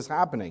 How is this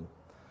happening?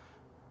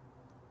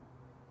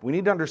 We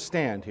need to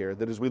understand here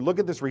that as we look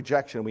at this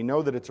rejection, we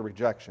know that it's a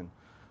rejection.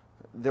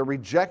 The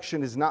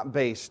rejection is not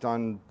based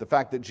on the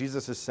fact that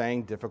Jesus is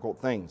saying difficult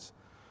things.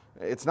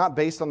 It's not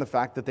based on the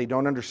fact that they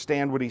don't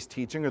understand what he's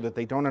teaching or that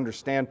they don't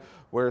understand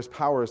where his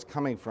power is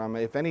coming from.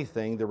 If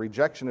anything, the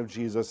rejection of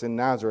Jesus in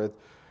Nazareth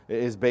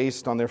is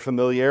based on their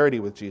familiarity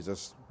with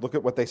Jesus. Look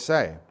at what they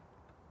say.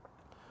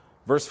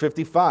 Verse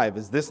 55,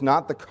 is this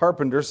not the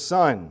carpenter's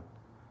son?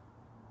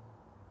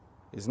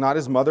 Is not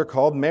his mother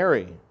called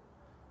Mary?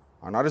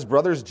 Are not his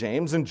brothers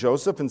James and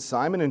Joseph and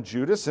Simon and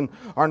Judas? And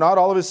are not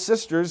all of his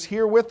sisters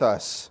here with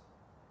us?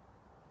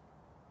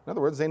 In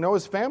other words, they know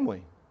his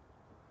family.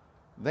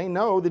 They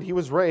know that he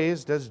was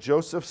raised as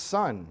Joseph's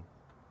son.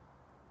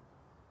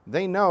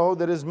 They know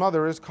that his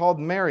mother is called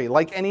Mary,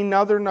 like any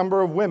other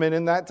number of women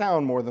in that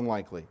town, more than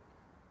likely.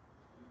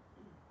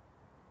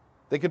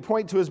 They could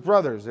point to his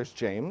brothers. There's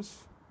James.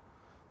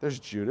 There's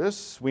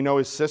Judas. We know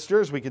his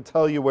sisters. We could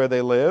tell you where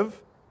they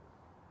live.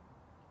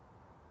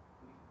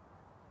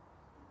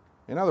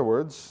 In other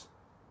words,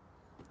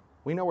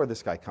 we know where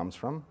this guy comes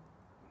from,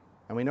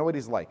 and we know what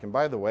he's like. And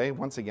by the way,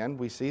 once again,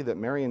 we see that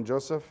Mary and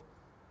Joseph,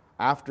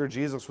 after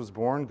Jesus was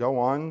born, go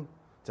on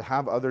to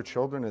have other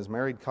children as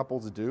married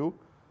couples do,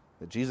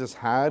 that Jesus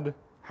had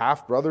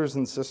half-brothers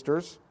and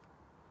sisters.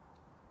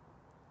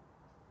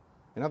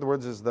 In other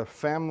words, as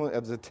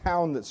the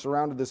town that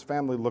surrounded this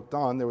family looked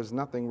on, there was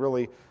nothing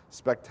really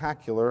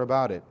spectacular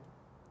about it.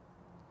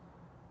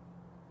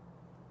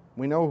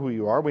 We know who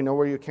you are. We know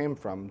where you came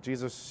from.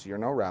 Jesus, you're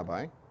no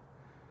rabbi.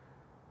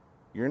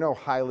 You're no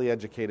highly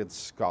educated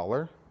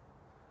scholar.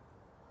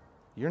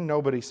 You're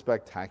nobody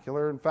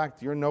spectacular. In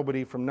fact, you're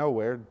nobody from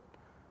nowhere,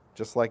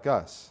 just like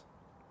us.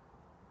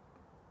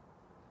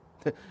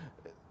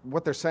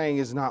 What they're saying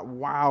is not,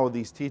 wow,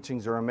 these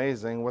teachings are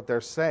amazing. What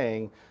they're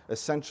saying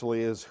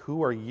essentially is,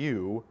 who are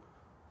you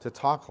to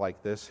talk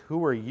like this?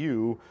 Who are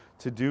you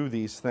to do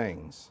these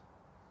things?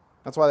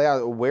 That's why they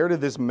ask, where did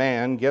this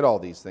man get all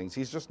these things?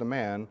 He's just a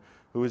man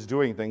who is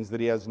doing things that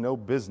he has no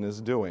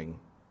business doing.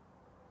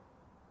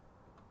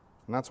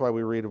 And that's why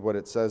we read what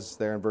it says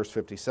there in verse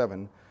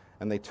 57,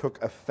 and they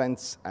took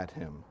offense at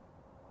him.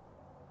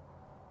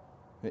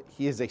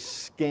 He is a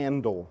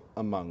scandal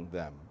among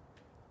them.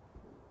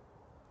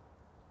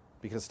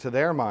 Because to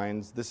their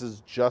minds, this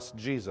is just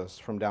Jesus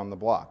from down the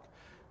block.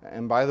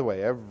 And by the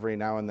way, every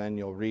now and then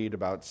you'll read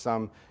about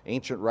some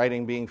ancient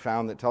writing being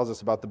found that tells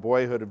us about the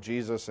boyhood of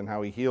Jesus and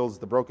how he heals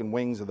the broken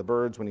wings of the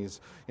birds when he's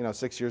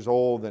 6 years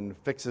old and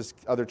fixes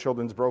other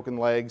children's broken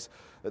legs.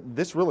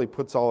 This really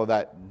puts all of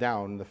that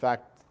down, the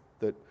fact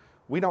that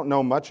we don't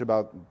know much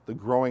about the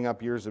growing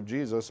up years of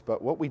Jesus,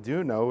 but what we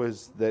do know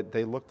is that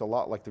they looked a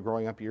lot like the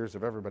growing up years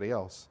of everybody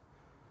else.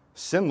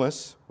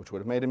 Sinless, which would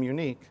have made him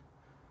unique.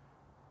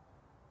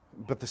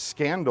 But the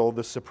scandal,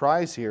 the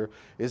surprise here,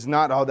 is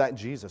not, oh, that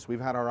Jesus.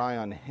 We've had our eye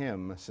on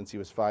him since he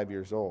was 5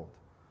 years old.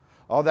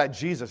 Oh, that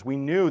Jesus. We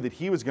knew that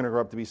he was going to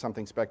grow up to be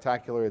something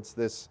spectacular. It's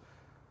this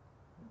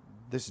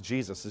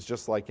Jesus is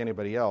just like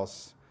anybody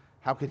else.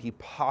 How could he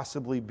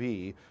possibly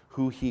be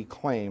who he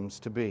claims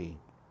to be?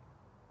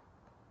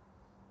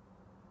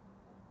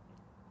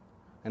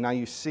 And now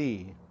you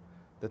see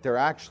that they're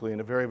actually in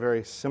a very,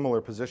 very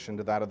similar position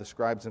to that of the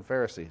scribes and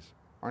Pharisees,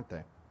 aren't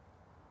they?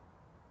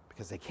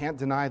 Because they can't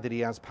deny that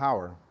he has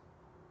power.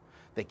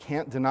 They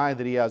can't deny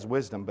that he has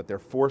wisdom, but they're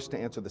forced to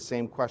answer the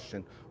same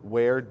question: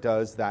 where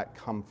does that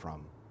come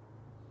from?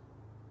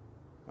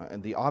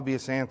 And the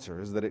obvious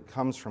answer is that it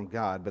comes from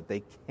God, but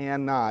they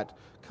cannot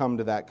come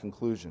to that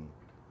conclusion.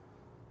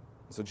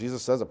 So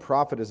Jesus says a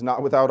prophet is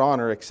not without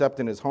honor except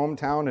in his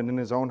hometown and in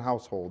his own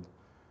household.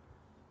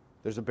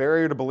 There's a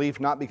barrier to belief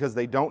not because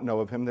they don't know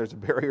of him. There's a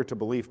barrier to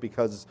belief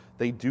because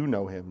they do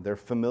know him, their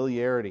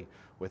familiarity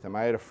with him.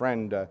 I had a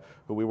friend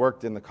who we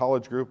worked in the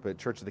college group at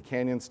Church of the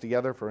Canyons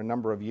together for a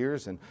number of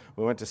years, and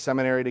we went to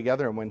seminary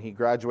together, and when he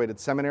graduated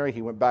seminary,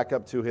 he went back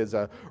up to his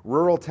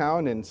rural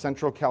town in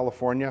Central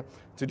California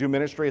to do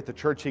ministry at the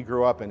church he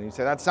grew up in. And he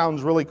said, that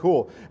sounds really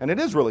cool. And it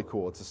is really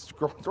cool. It's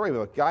a story of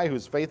a guy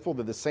who's faithful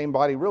to the same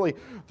body really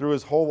through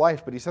his whole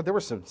life. But he said there were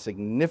some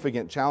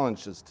significant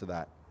challenges to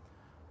that.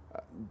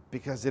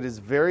 Because it is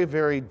very,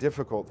 very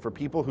difficult for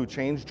people who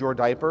changed your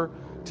diaper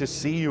to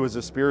see you as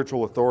a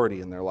spiritual authority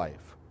in their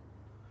life.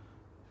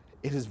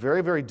 It is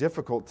very, very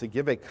difficult to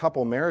give a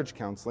couple marriage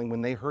counseling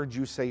when they heard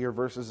you say your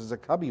verses as a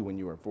cubby when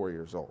you were 4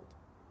 years old.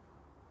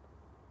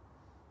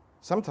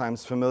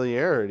 Sometimes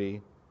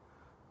familiarity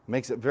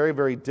makes it very,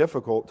 very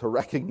difficult to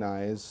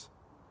recognize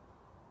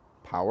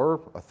power,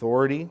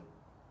 authority.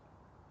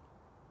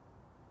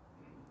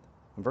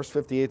 And verse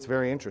 58 is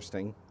very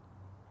interesting.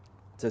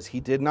 It says, he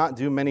did not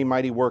do many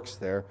mighty works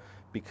there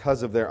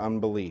because of their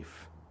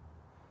unbelief.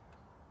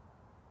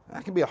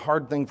 That can be a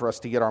hard thing for us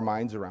to get our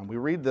minds around. We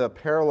read the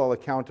parallel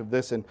account of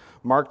this in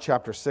Mark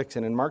chapter 6,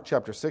 and in Mark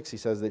chapter 6 he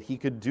says that he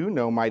could do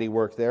no mighty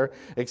work there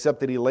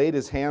except that he laid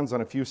his hands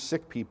on a few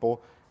sick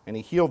people and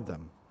he healed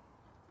them.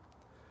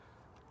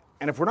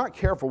 And if we're not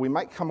careful, we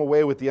might come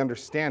away with the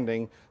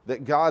understanding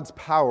that God's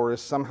power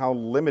is somehow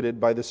limited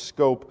by the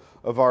scope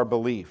of our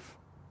belief.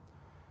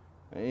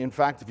 In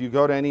fact, if you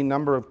go to any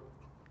number of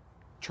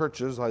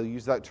churches, I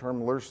use that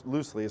term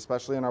loosely,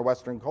 especially in our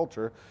Western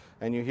culture,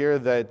 and you hear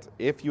that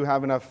if you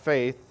have enough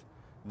faith,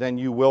 then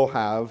you will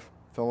have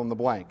fill in the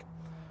blank.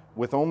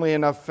 with only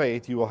enough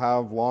faith, you will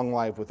have long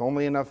life. With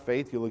only enough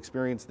faith, you'll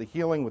experience the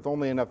healing. With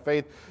only enough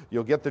faith,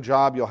 you'll get the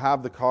job, you'll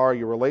have the car,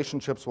 your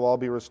relationships will all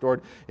be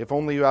restored. If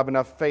only you have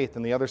enough faith.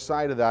 And the other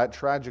side of that,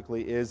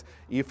 tragically, is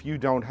if you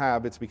don't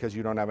have, it's because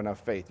you don't have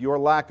enough faith. Your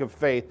lack of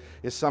faith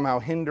is somehow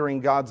hindering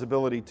God's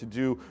ability to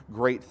do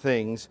great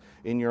things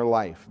in your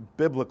life.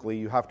 Biblically,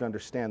 you have to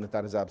understand that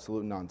that is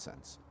absolute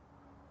nonsense,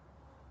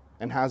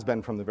 and has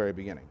been from the very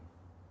beginning.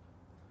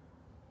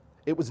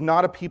 It was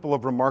not a people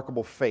of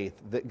remarkable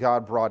faith that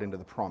God brought into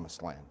the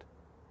promised land.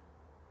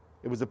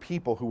 It was a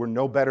people who were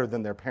no better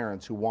than their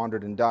parents, who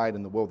wandered and died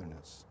in the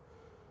wilderness.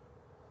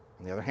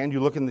 On the other hand, you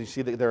look and you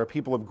see that there are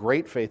people of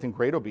great faith and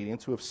great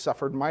obedience who have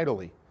suffered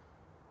mightily.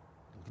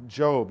 Look at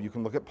Job, you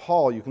can look at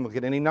Paul, you can look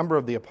at any number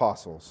of the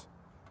apostles.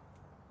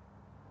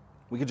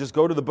 We could just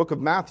go to the book of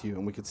Matthew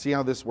and we could see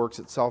how this works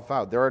itself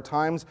out. There are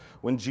times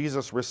when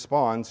Jesus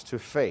responds to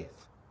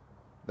faith.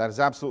 That is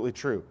absolutely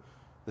true.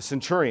 The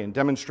centurion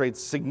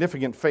demonstrates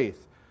significant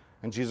faith,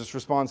 and Jesus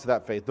responds to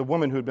that faith. The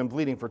woman who had been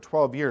bleeding for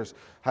 12 years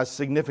has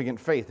significant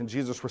faith, and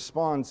Jesus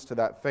responds to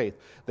that faith.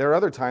 There are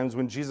other times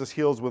when Jesus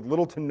heals with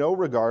little to no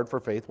regard for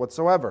faith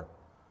whatsoever.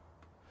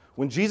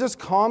 When Jesus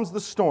calms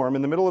the storm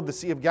in the middle of the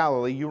Sea of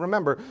Galilee, you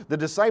remember the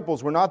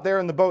disciples were not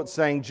there in the boat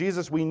saying,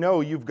 "Jesus, we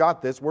know you've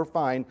got this, we're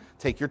fine,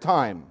 take your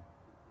time."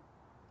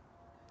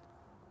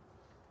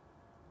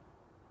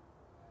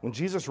 When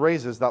Jesus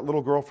raises that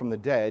little girl from the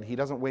dead, he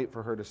doesn't wait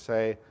for her to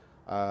say,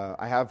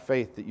 I have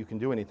faith that you can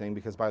do anything,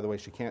 because, by the way,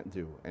 she can't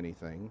do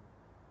anything.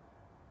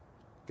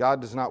 God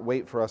does not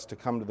wait for us to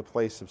come to the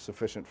place of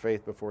sufficient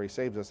faith before he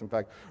saves us. In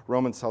fact,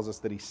 Romans tells us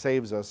that he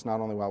saves us not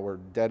only while we're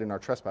dead in our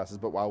trespasses,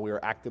 but while we are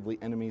actively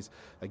enemies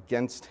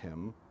against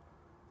him.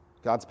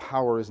 God's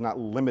power is not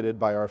limited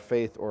by our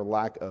faith or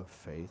lack of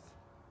faith.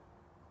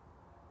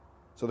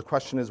 So the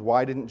question is,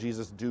 why didn't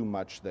Jesus do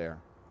much there?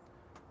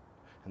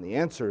 And the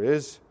answer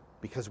is,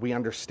 because we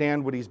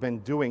understand what he's been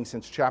doing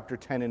since chapter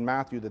 10 in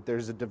Matthew, that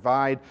there's a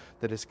divide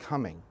that is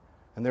coming,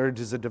 and there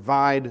is a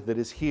divide that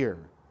is here.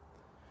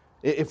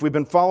 If we've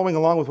been following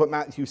along with what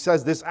Matthew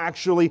says, this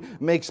actually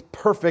makes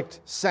perfect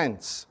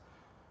sense.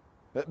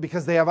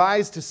 Because they have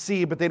eyes to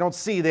see, but they don't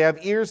see. They have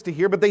ears to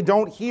hear, but they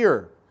don't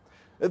hear.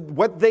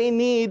 What they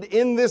need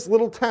in this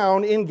little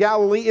town in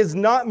Galilee is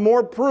not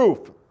more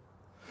proof.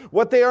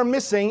 What they are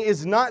missing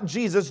is not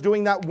Jesus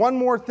doing that one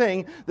more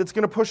thing that's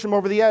going to push them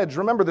over the edge.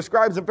 Remember, the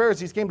scribes and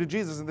Pharisees came to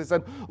Jesus and they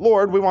said,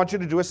 "Lord, we want you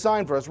to do a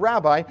sign for us.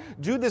 Rabbi,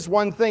 do this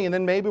one thing and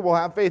then maybe we'll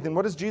have faith." And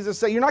what does Jesus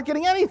say? You're not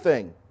getting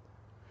anything.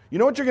 You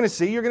know what you're going to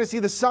see? You're going to see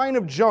the sign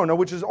of Jonah,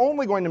 which is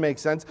only going to make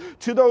sense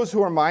to those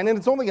who are mine, and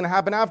it's only going to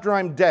happen after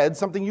I'm dead,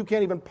 something you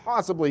can't even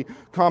possibly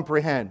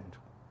comprehend.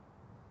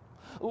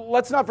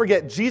 Let's not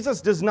forget,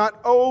 Jesus does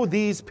not owe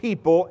these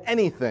people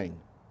anything.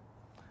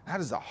 That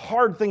is a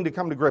hard thing to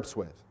come to grips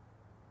with.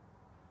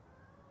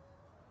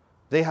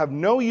 They have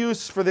no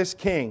use for this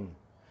king.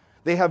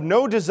 They have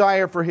no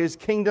desire for his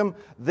kingdom.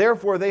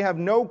 Therefore, they have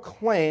no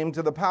claim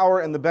to the power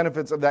and the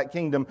benefits of that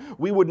kingdom.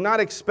 We would not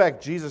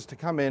expect Jesus to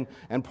come in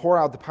and pour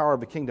out the power of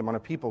the kingdom on a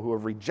people who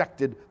have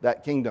rejected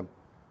that kingdom.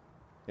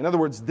 In other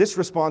words, this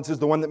response is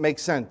the one that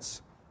makes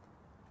sense.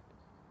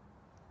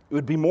 It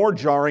would be more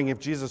jarring if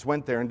Jesus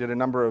went there and did a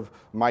number of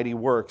mighty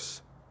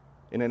works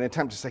in an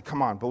attempt to say,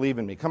 "Come on, believe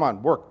in me. Come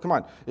on, work. Come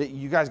on.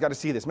 You guys got to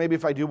see this. Maybe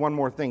if I do one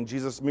more thing."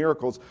 Jesus'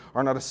 miracles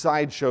are not a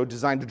sideshow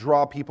designed to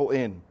draw people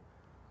in.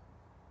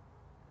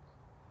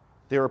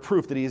 They are a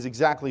proof that he is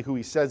exactly who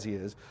he says he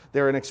is.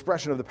 They're an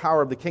expression of the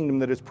power of the kingdom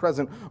that is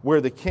present where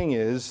the king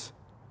is.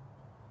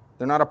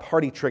 They're not a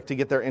party trick to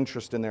get their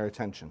interest and their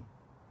attention.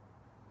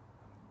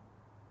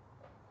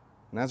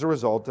 And as a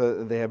result,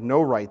 they have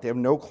no right, they have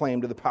no claim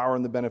to the power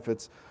and the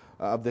benefits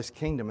of this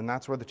kingdom. And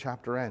that's where the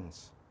chapter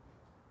ends.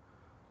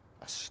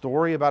 A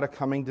story about a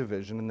coming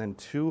division, and then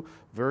two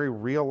very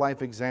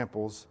real-life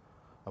examples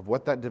of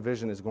what that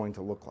division is going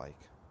to look like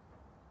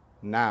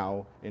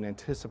now in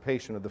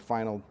anticipation of the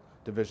final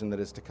division that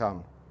is to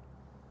come.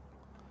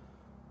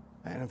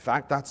 And in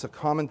fact, that's a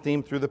common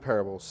theme through the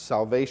parables: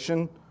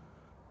 salvation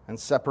and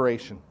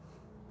separation.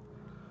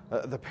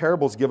 The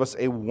parables give us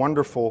a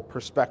wonderful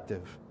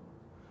perspective,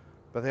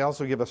 but they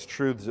also give us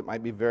truths that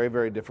might be very,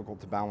 very difficult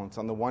to balance.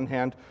 On the one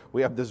hand,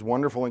 we have these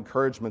wonderful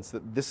encouragements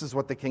that this is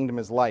what the kingdom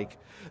is like,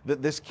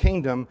 that this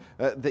kingdom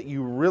that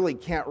you really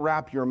can't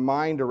wrap your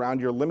mind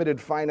around, your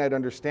limited, finite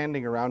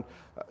understanding around,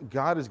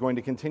 God is going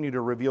to continue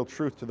to reveal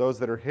truth to those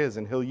that are his,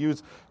 and he'll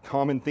use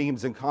common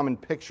themes and common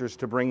pictures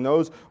to bring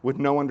those with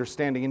no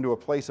understanding into a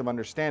place of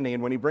understanding.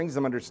 And when he brings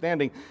them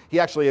understanding, he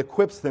actually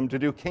equips them to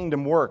do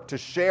kingdom work, to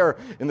share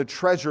in the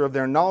treasure of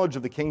their knowledge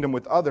of the kingdom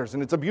with others.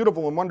 And it's a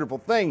beautiful and wonderful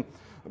thing.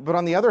 But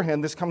on the other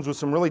hand, this comes with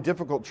some really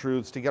difficult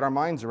truths to get our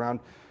minds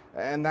around,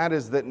 and that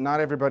is that not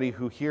everybody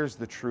who hears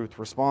the truth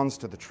responds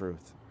to the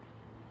truth.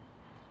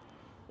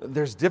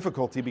 There's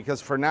difficulty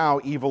because for now,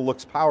 evil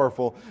looks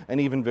powerful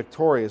and even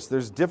victorious.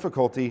 There's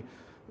difficulty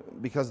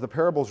because the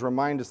parables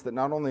remind us that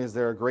not only is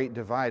there a great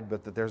divide,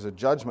 but that there's a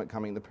judgment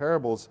coming. The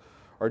parables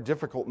are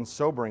difficult and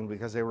sobering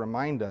because they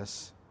remind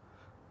us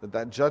that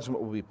that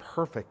judgment will be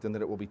perfect and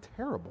that it will be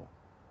terrible.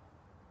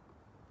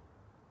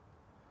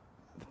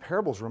 the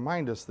parables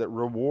remind us that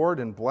reward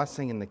and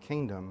blessing in the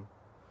kingdom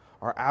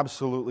are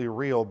absolutely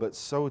real, but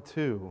so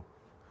too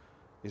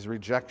is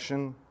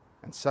rejection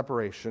and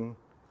separation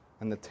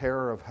and the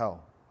terror of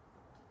hell.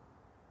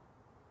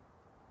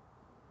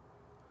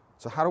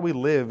 So how do we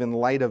live in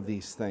light of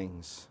these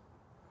things?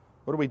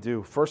 What do we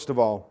do? First of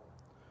all,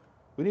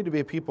 we need to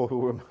be a people who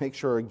will make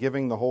sure are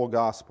giving the whole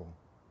gospel.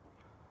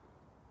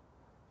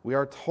 We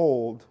are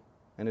told,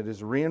 and it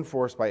is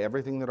reinforced by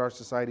everything that our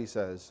society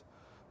says,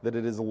 that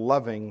it is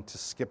loving to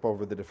skip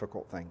over the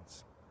difficult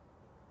things.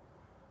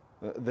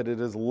 That it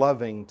is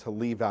loving to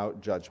leave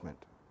out judgment.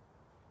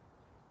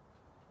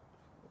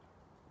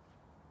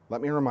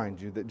 Let me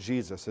remind you that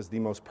Jesus, as the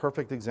most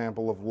perfect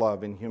example of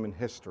love in human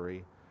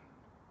history,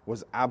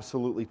 was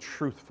absolutely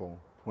truthful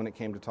when it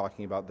came to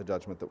talking about the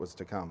judgment that was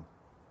to come.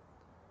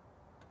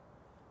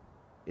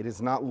 It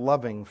is not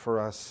loving for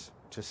us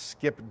to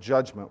skip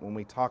judgment when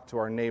we talk to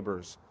our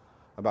neighbors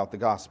about the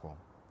gospel.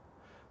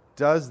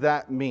 Does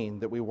that mean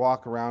that we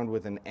walk around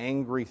with an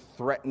angry,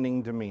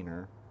 threatening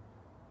demeanor?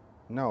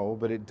 No,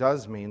 but it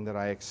does mean that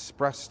I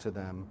express to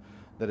them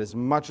that as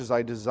much as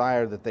I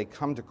desire that they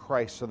come to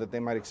Christ so that they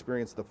might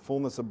experience the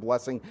fullness of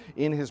blessing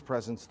in His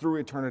presence through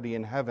eternity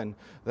in heaven,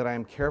 that I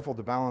am careful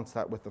to balance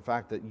that with the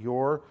fact that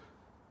your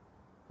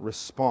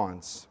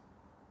response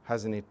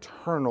has an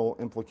eternal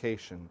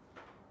implication,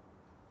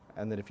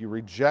 and that if you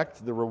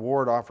reject the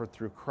reward offered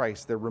through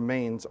Christ, there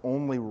remains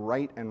only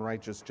right and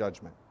righteous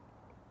judgment.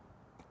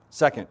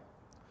 Second,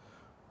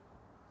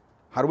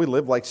 how do we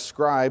live like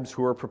scribes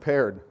who are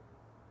prepared?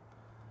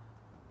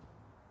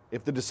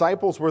 If the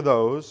disciples were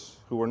those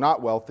who were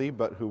not wealthy,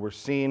 but who were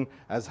seen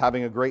as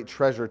having a great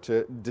treasure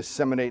to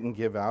disseminate and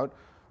give out,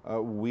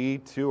 we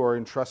too are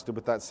entrusted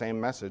with that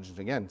same message. And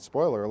again,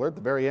 spoiler alert,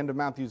 the very end of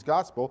Matthew's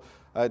gospel,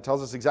 it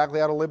tells us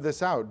exactly how to live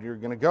this out. You're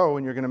going to go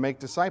and you're going to make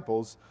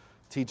disciples,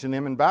 teaching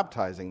them and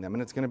baptizing them,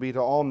 and it's going to be to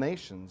all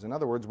nations. In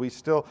other words, we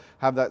still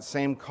have that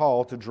same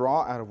call to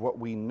draw out of what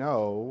we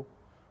know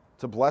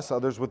to bless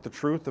others with the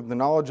truth of the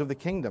knowledge of the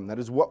kingdom. That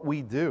is what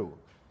we do.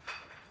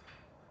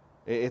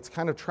 It's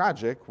kind of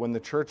tragic when the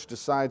church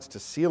decides to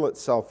seal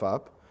itself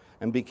up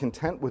and be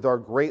content with our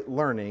great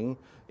learning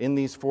in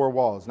these four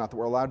walls. Not that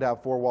we're allowed to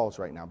have four walls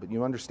right now, but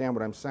you understand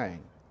what I'm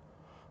saying.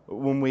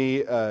 When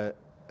we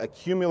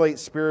accumulate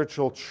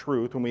spiritual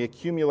truth, when we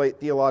accumulate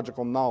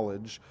theological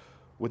knowledge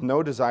with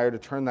no desire to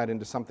turn that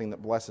into something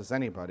that blesses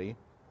anybody,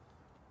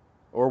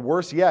 or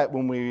worse yet,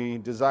 when we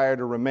desire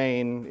to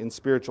remain in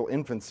spiritual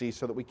infancy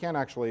so that we can't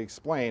actually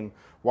explain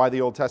why the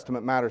Old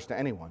Testament matters to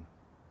anyone.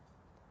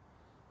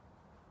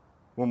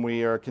 When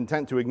we are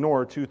content to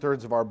ignore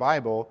 2/3 of our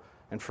Bible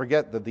and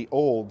forget that the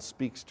Old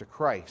speaks to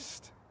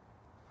Christ.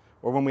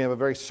 Or when we have a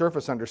very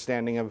surface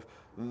understanding of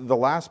the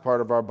last part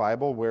of our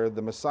Bible where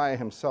the Messiah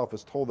himself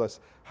has told us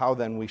how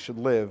then we should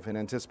live in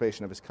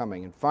anticipation of his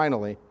coming. And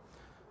finally,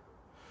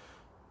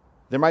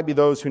 there might be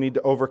those who need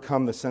to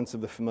overcome the sense of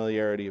the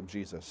familiarity of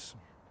Jesus.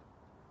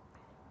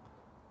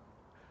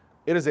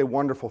 It is a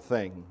wonderful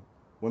thing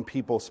when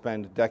people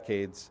spend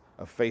decades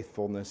of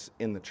faithfulness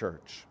in the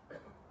church.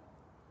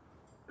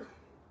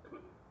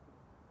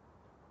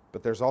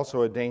 But there's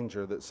also a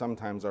danger that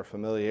sometimes our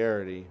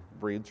familiarity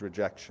breeds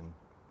rejection.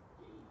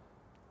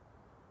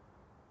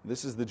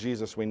 This is the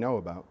Jesus we know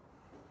about.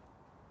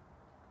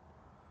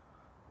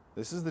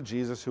 This is the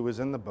Jesus who was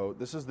in the boat.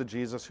 This is the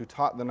Jesus who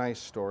taught the nice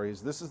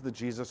stories. This is the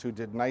Jesus who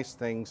did nice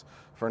things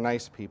for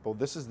nice people.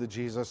 This is the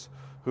Jesus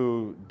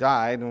who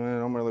died, and I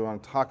don't really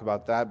want to talk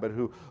about that, but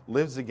who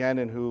lives again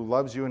and who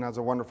loves you and has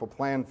a wonderful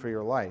plan for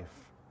your life.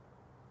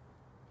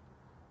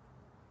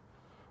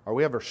 Are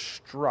we ever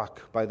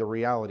struck by the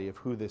reality of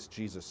who this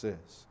Jesus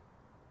is?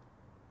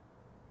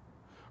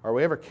 Are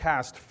we ever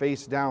cast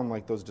face down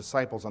like those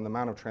disciples on the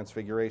Mount of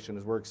Transfiguration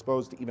as we're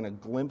exposed to even a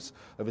glimpse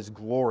of his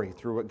glory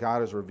through what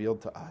God has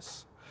revealed to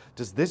us?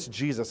 Does this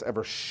Jesus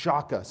ever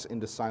shock us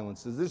into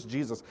silence? Does this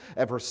Jesus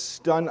ever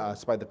stun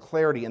us by the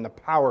clarity and the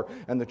power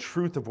and the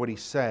truth of what he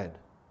said?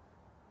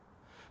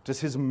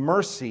 Does his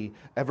mercy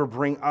ever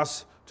bring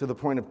us to the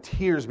point of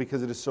tears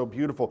because it is so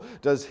beautiful?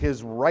 Does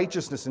his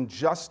righteousness and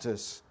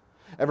justice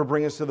ever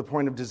bring us to the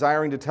point of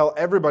desiring to tell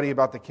everybody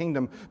about the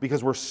kingdom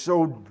because we're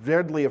so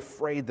deadly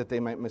afraid that they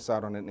might miss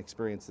out on it and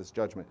experience this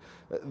judgment?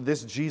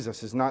 This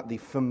Jesus is not the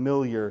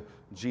familiar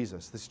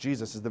Jesus. This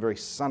Jesus is the very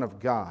Son of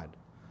God,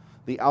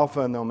 the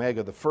Alpha and the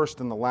Omega, the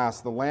first and the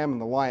last, the Lamb and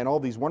the Lion, all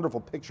these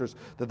wonderful pictures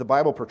that the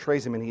Bible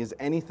portrays him, and he is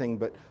anything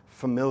but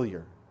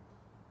familiar.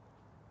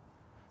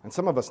 And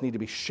some of us need to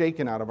be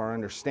shaken out of our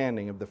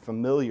understanding of the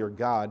familiar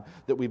God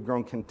that we've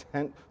grown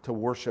content to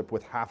worship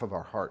with half of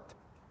our heart.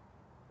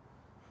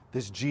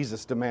 This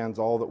Jesus demands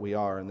all that we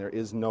are, and there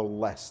is no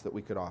less that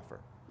we could offer.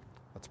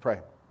 Let's pray.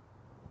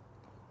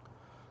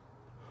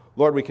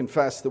 Lord, we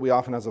confess that we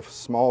often have a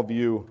small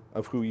view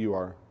of who you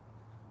are.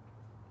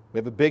 We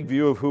have a big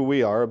view of who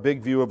we are, a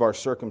big view of our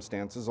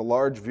circumstances, a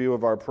large view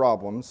of our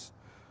problems,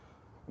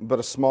 but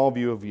a small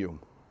view of you.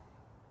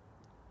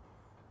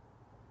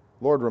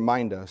 Lord,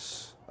 remind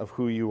us of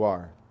who you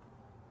are.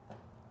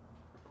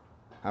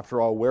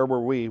 After all, where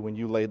were we when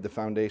you laid the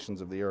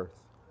foundations of the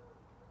earth?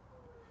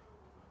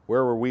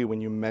 Where were we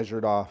when you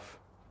measured off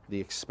the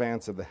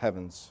expanse of the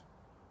heavens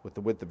with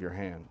the width of your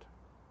hand?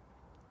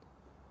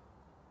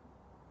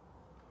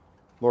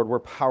 Lord, we're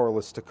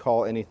powerless to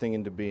call anything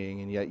into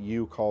being, and yet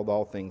you called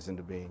all things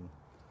into being.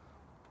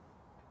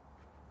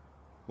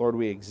 Lord,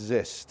 we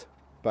exist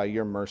by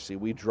your mercy.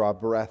 We draw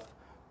breath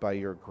by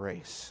your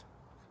grace.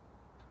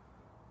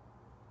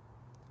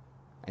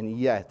 And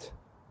yet,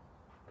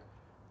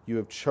 you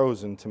have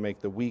chosen to make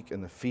the weak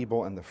and the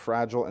feeble and the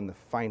fragile and the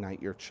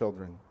finite your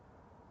children.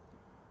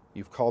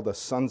 You've called us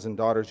sons and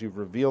daughters. You've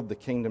revealed the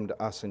kingdom to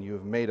us, and you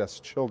have made us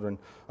children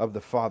of the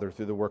Father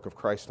through the work of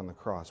Christ on the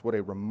cross. What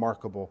a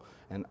remarkable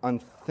and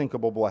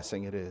unthinkable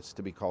blessing it is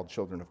to be called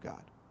children of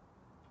God.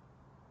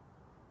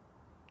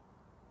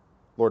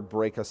 Lord,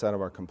 break us out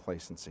of our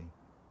complacency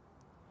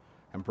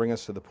and bring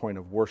us to the point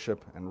of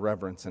worship and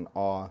reverence and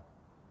awe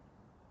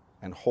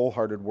and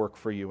wholehearted work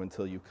for you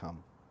until you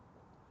come.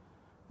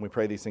 We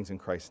pray these things in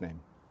Christ's name.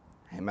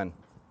 Amen.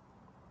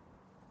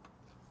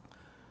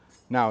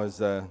 Now,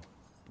 as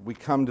we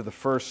come to the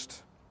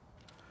first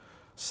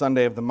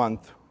Sunday of the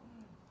month,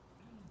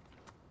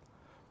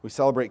 we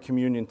celebrate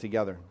communion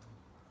together.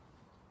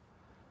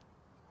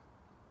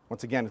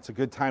 Once again, it's a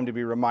good time to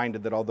be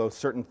reminded that although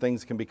certain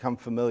things can become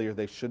familiar,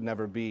 they should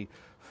never be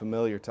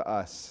familiar to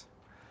us.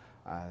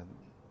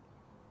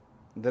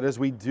 That as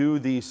we do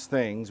these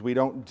things, we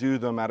don't do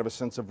them out of a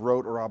sense of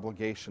rote or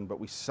obligation, but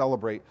we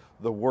celebrate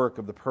the work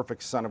of the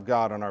perfect Son of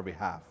God on our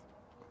behalf.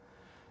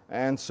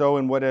 And so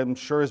in what I'm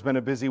sure has been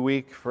a busy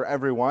week for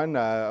everyone,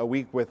 a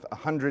week with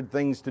 100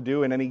 things to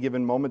do in any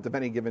given moment of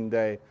any given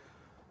day,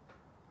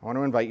 I want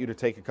to invite you to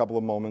take a couple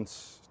of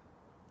moments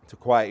to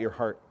quiet your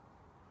heart,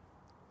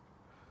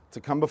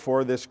 to come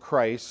before this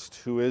Christ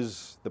who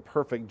is the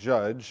perfect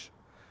judge,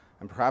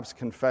 and perhaps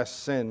confess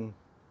sin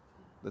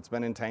that's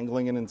been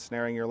entangling and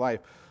ensnaring your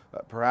life.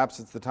 Perhaps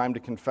it's the time to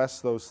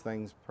confess those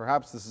things.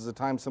 Perhaps this is a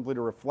time simply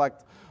to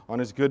reflect on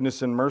his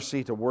goodness and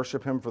mercy, to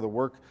worship him for the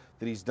work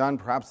that he's done.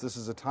 Perhaps this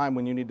is a time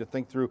when you need to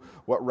think through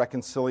what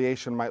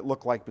reconciliation might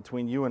look like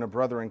between you and a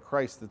brother in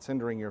Christ that's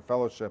hindering your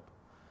fellowship.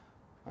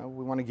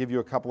 We want to give you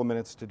a couple of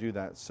minutes to do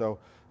that. So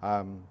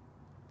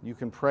you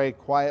can pray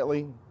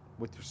quietly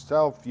with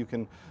yourself. You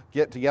can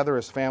get together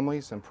as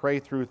families and pray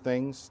through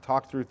things,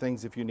 talk through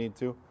things if you need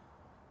to.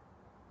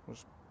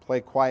 Just play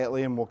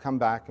quietly, and we'll come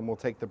back and we'll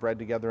take the bread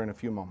together in a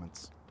few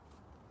moments.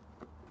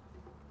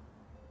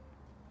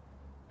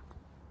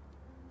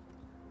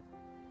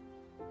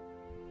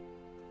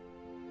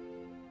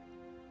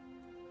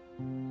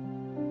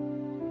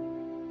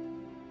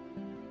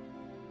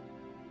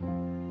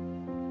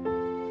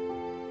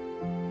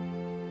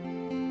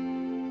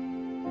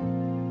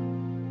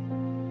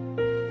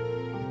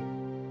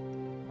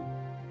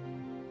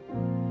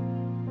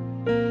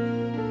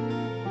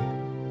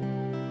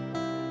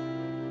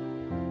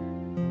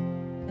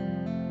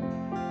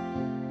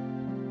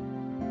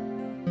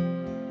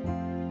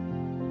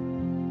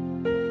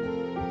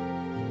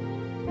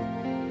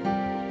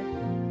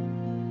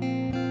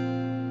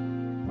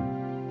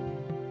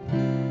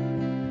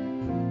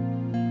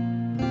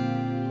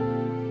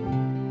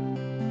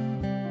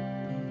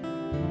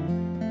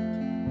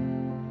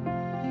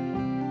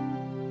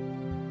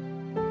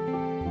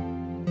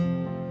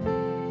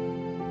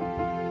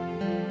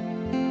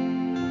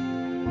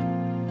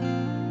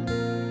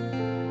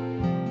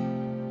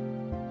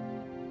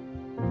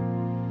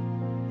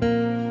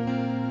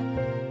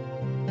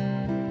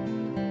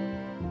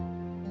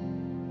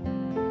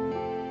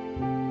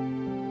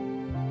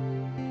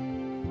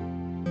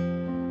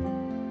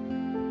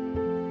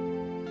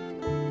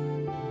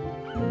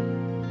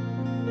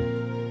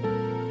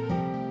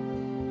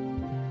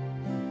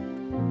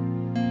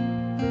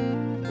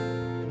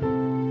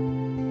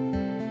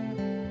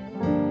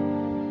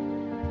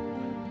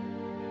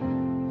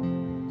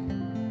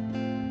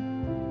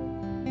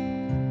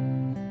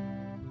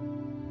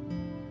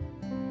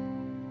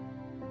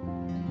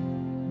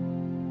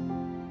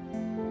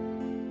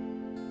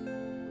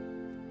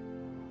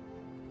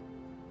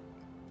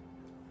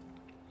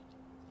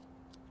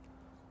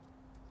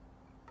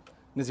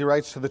 And as he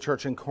writes to the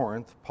church in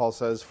Corinth, Paul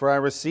says, "For I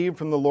received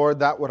from the Lord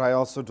that what I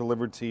also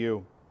delivered to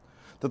you,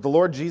 that the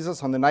Lord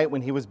Jesus, on the night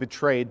when he was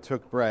betrayed,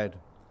 took bread.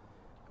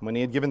 And when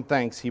he had given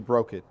thanks, he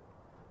broke it.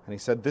 And he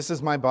said, 'This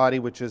is my body,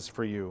 which is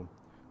for you.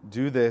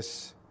 Do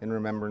this in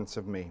remembrance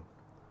of me.'"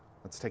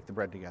 Let's take the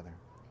bread together.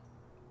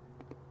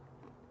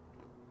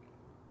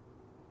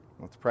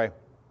 Let's pray.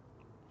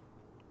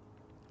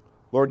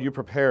 Lord, you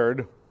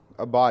prepared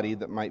a body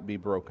that might be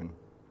broken.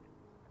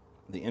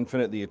 The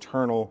infinite, the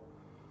eternal,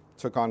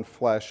 took on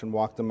flesh and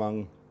walked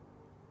among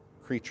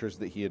creatures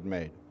that he had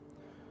made.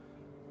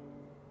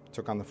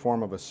 Took on the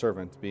form of a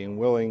servant, being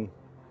willing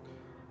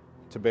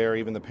to bear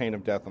even the pain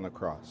of death on the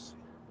cross.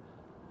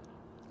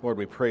 Lord,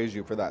 we praise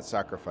you for that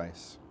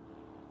sacrifice.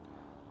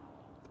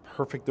 The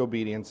perfect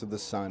obedience of the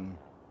Son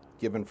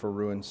given for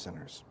ruined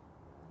sinners.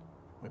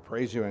 We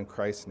praise you in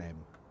Christ's name.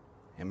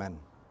 Amen.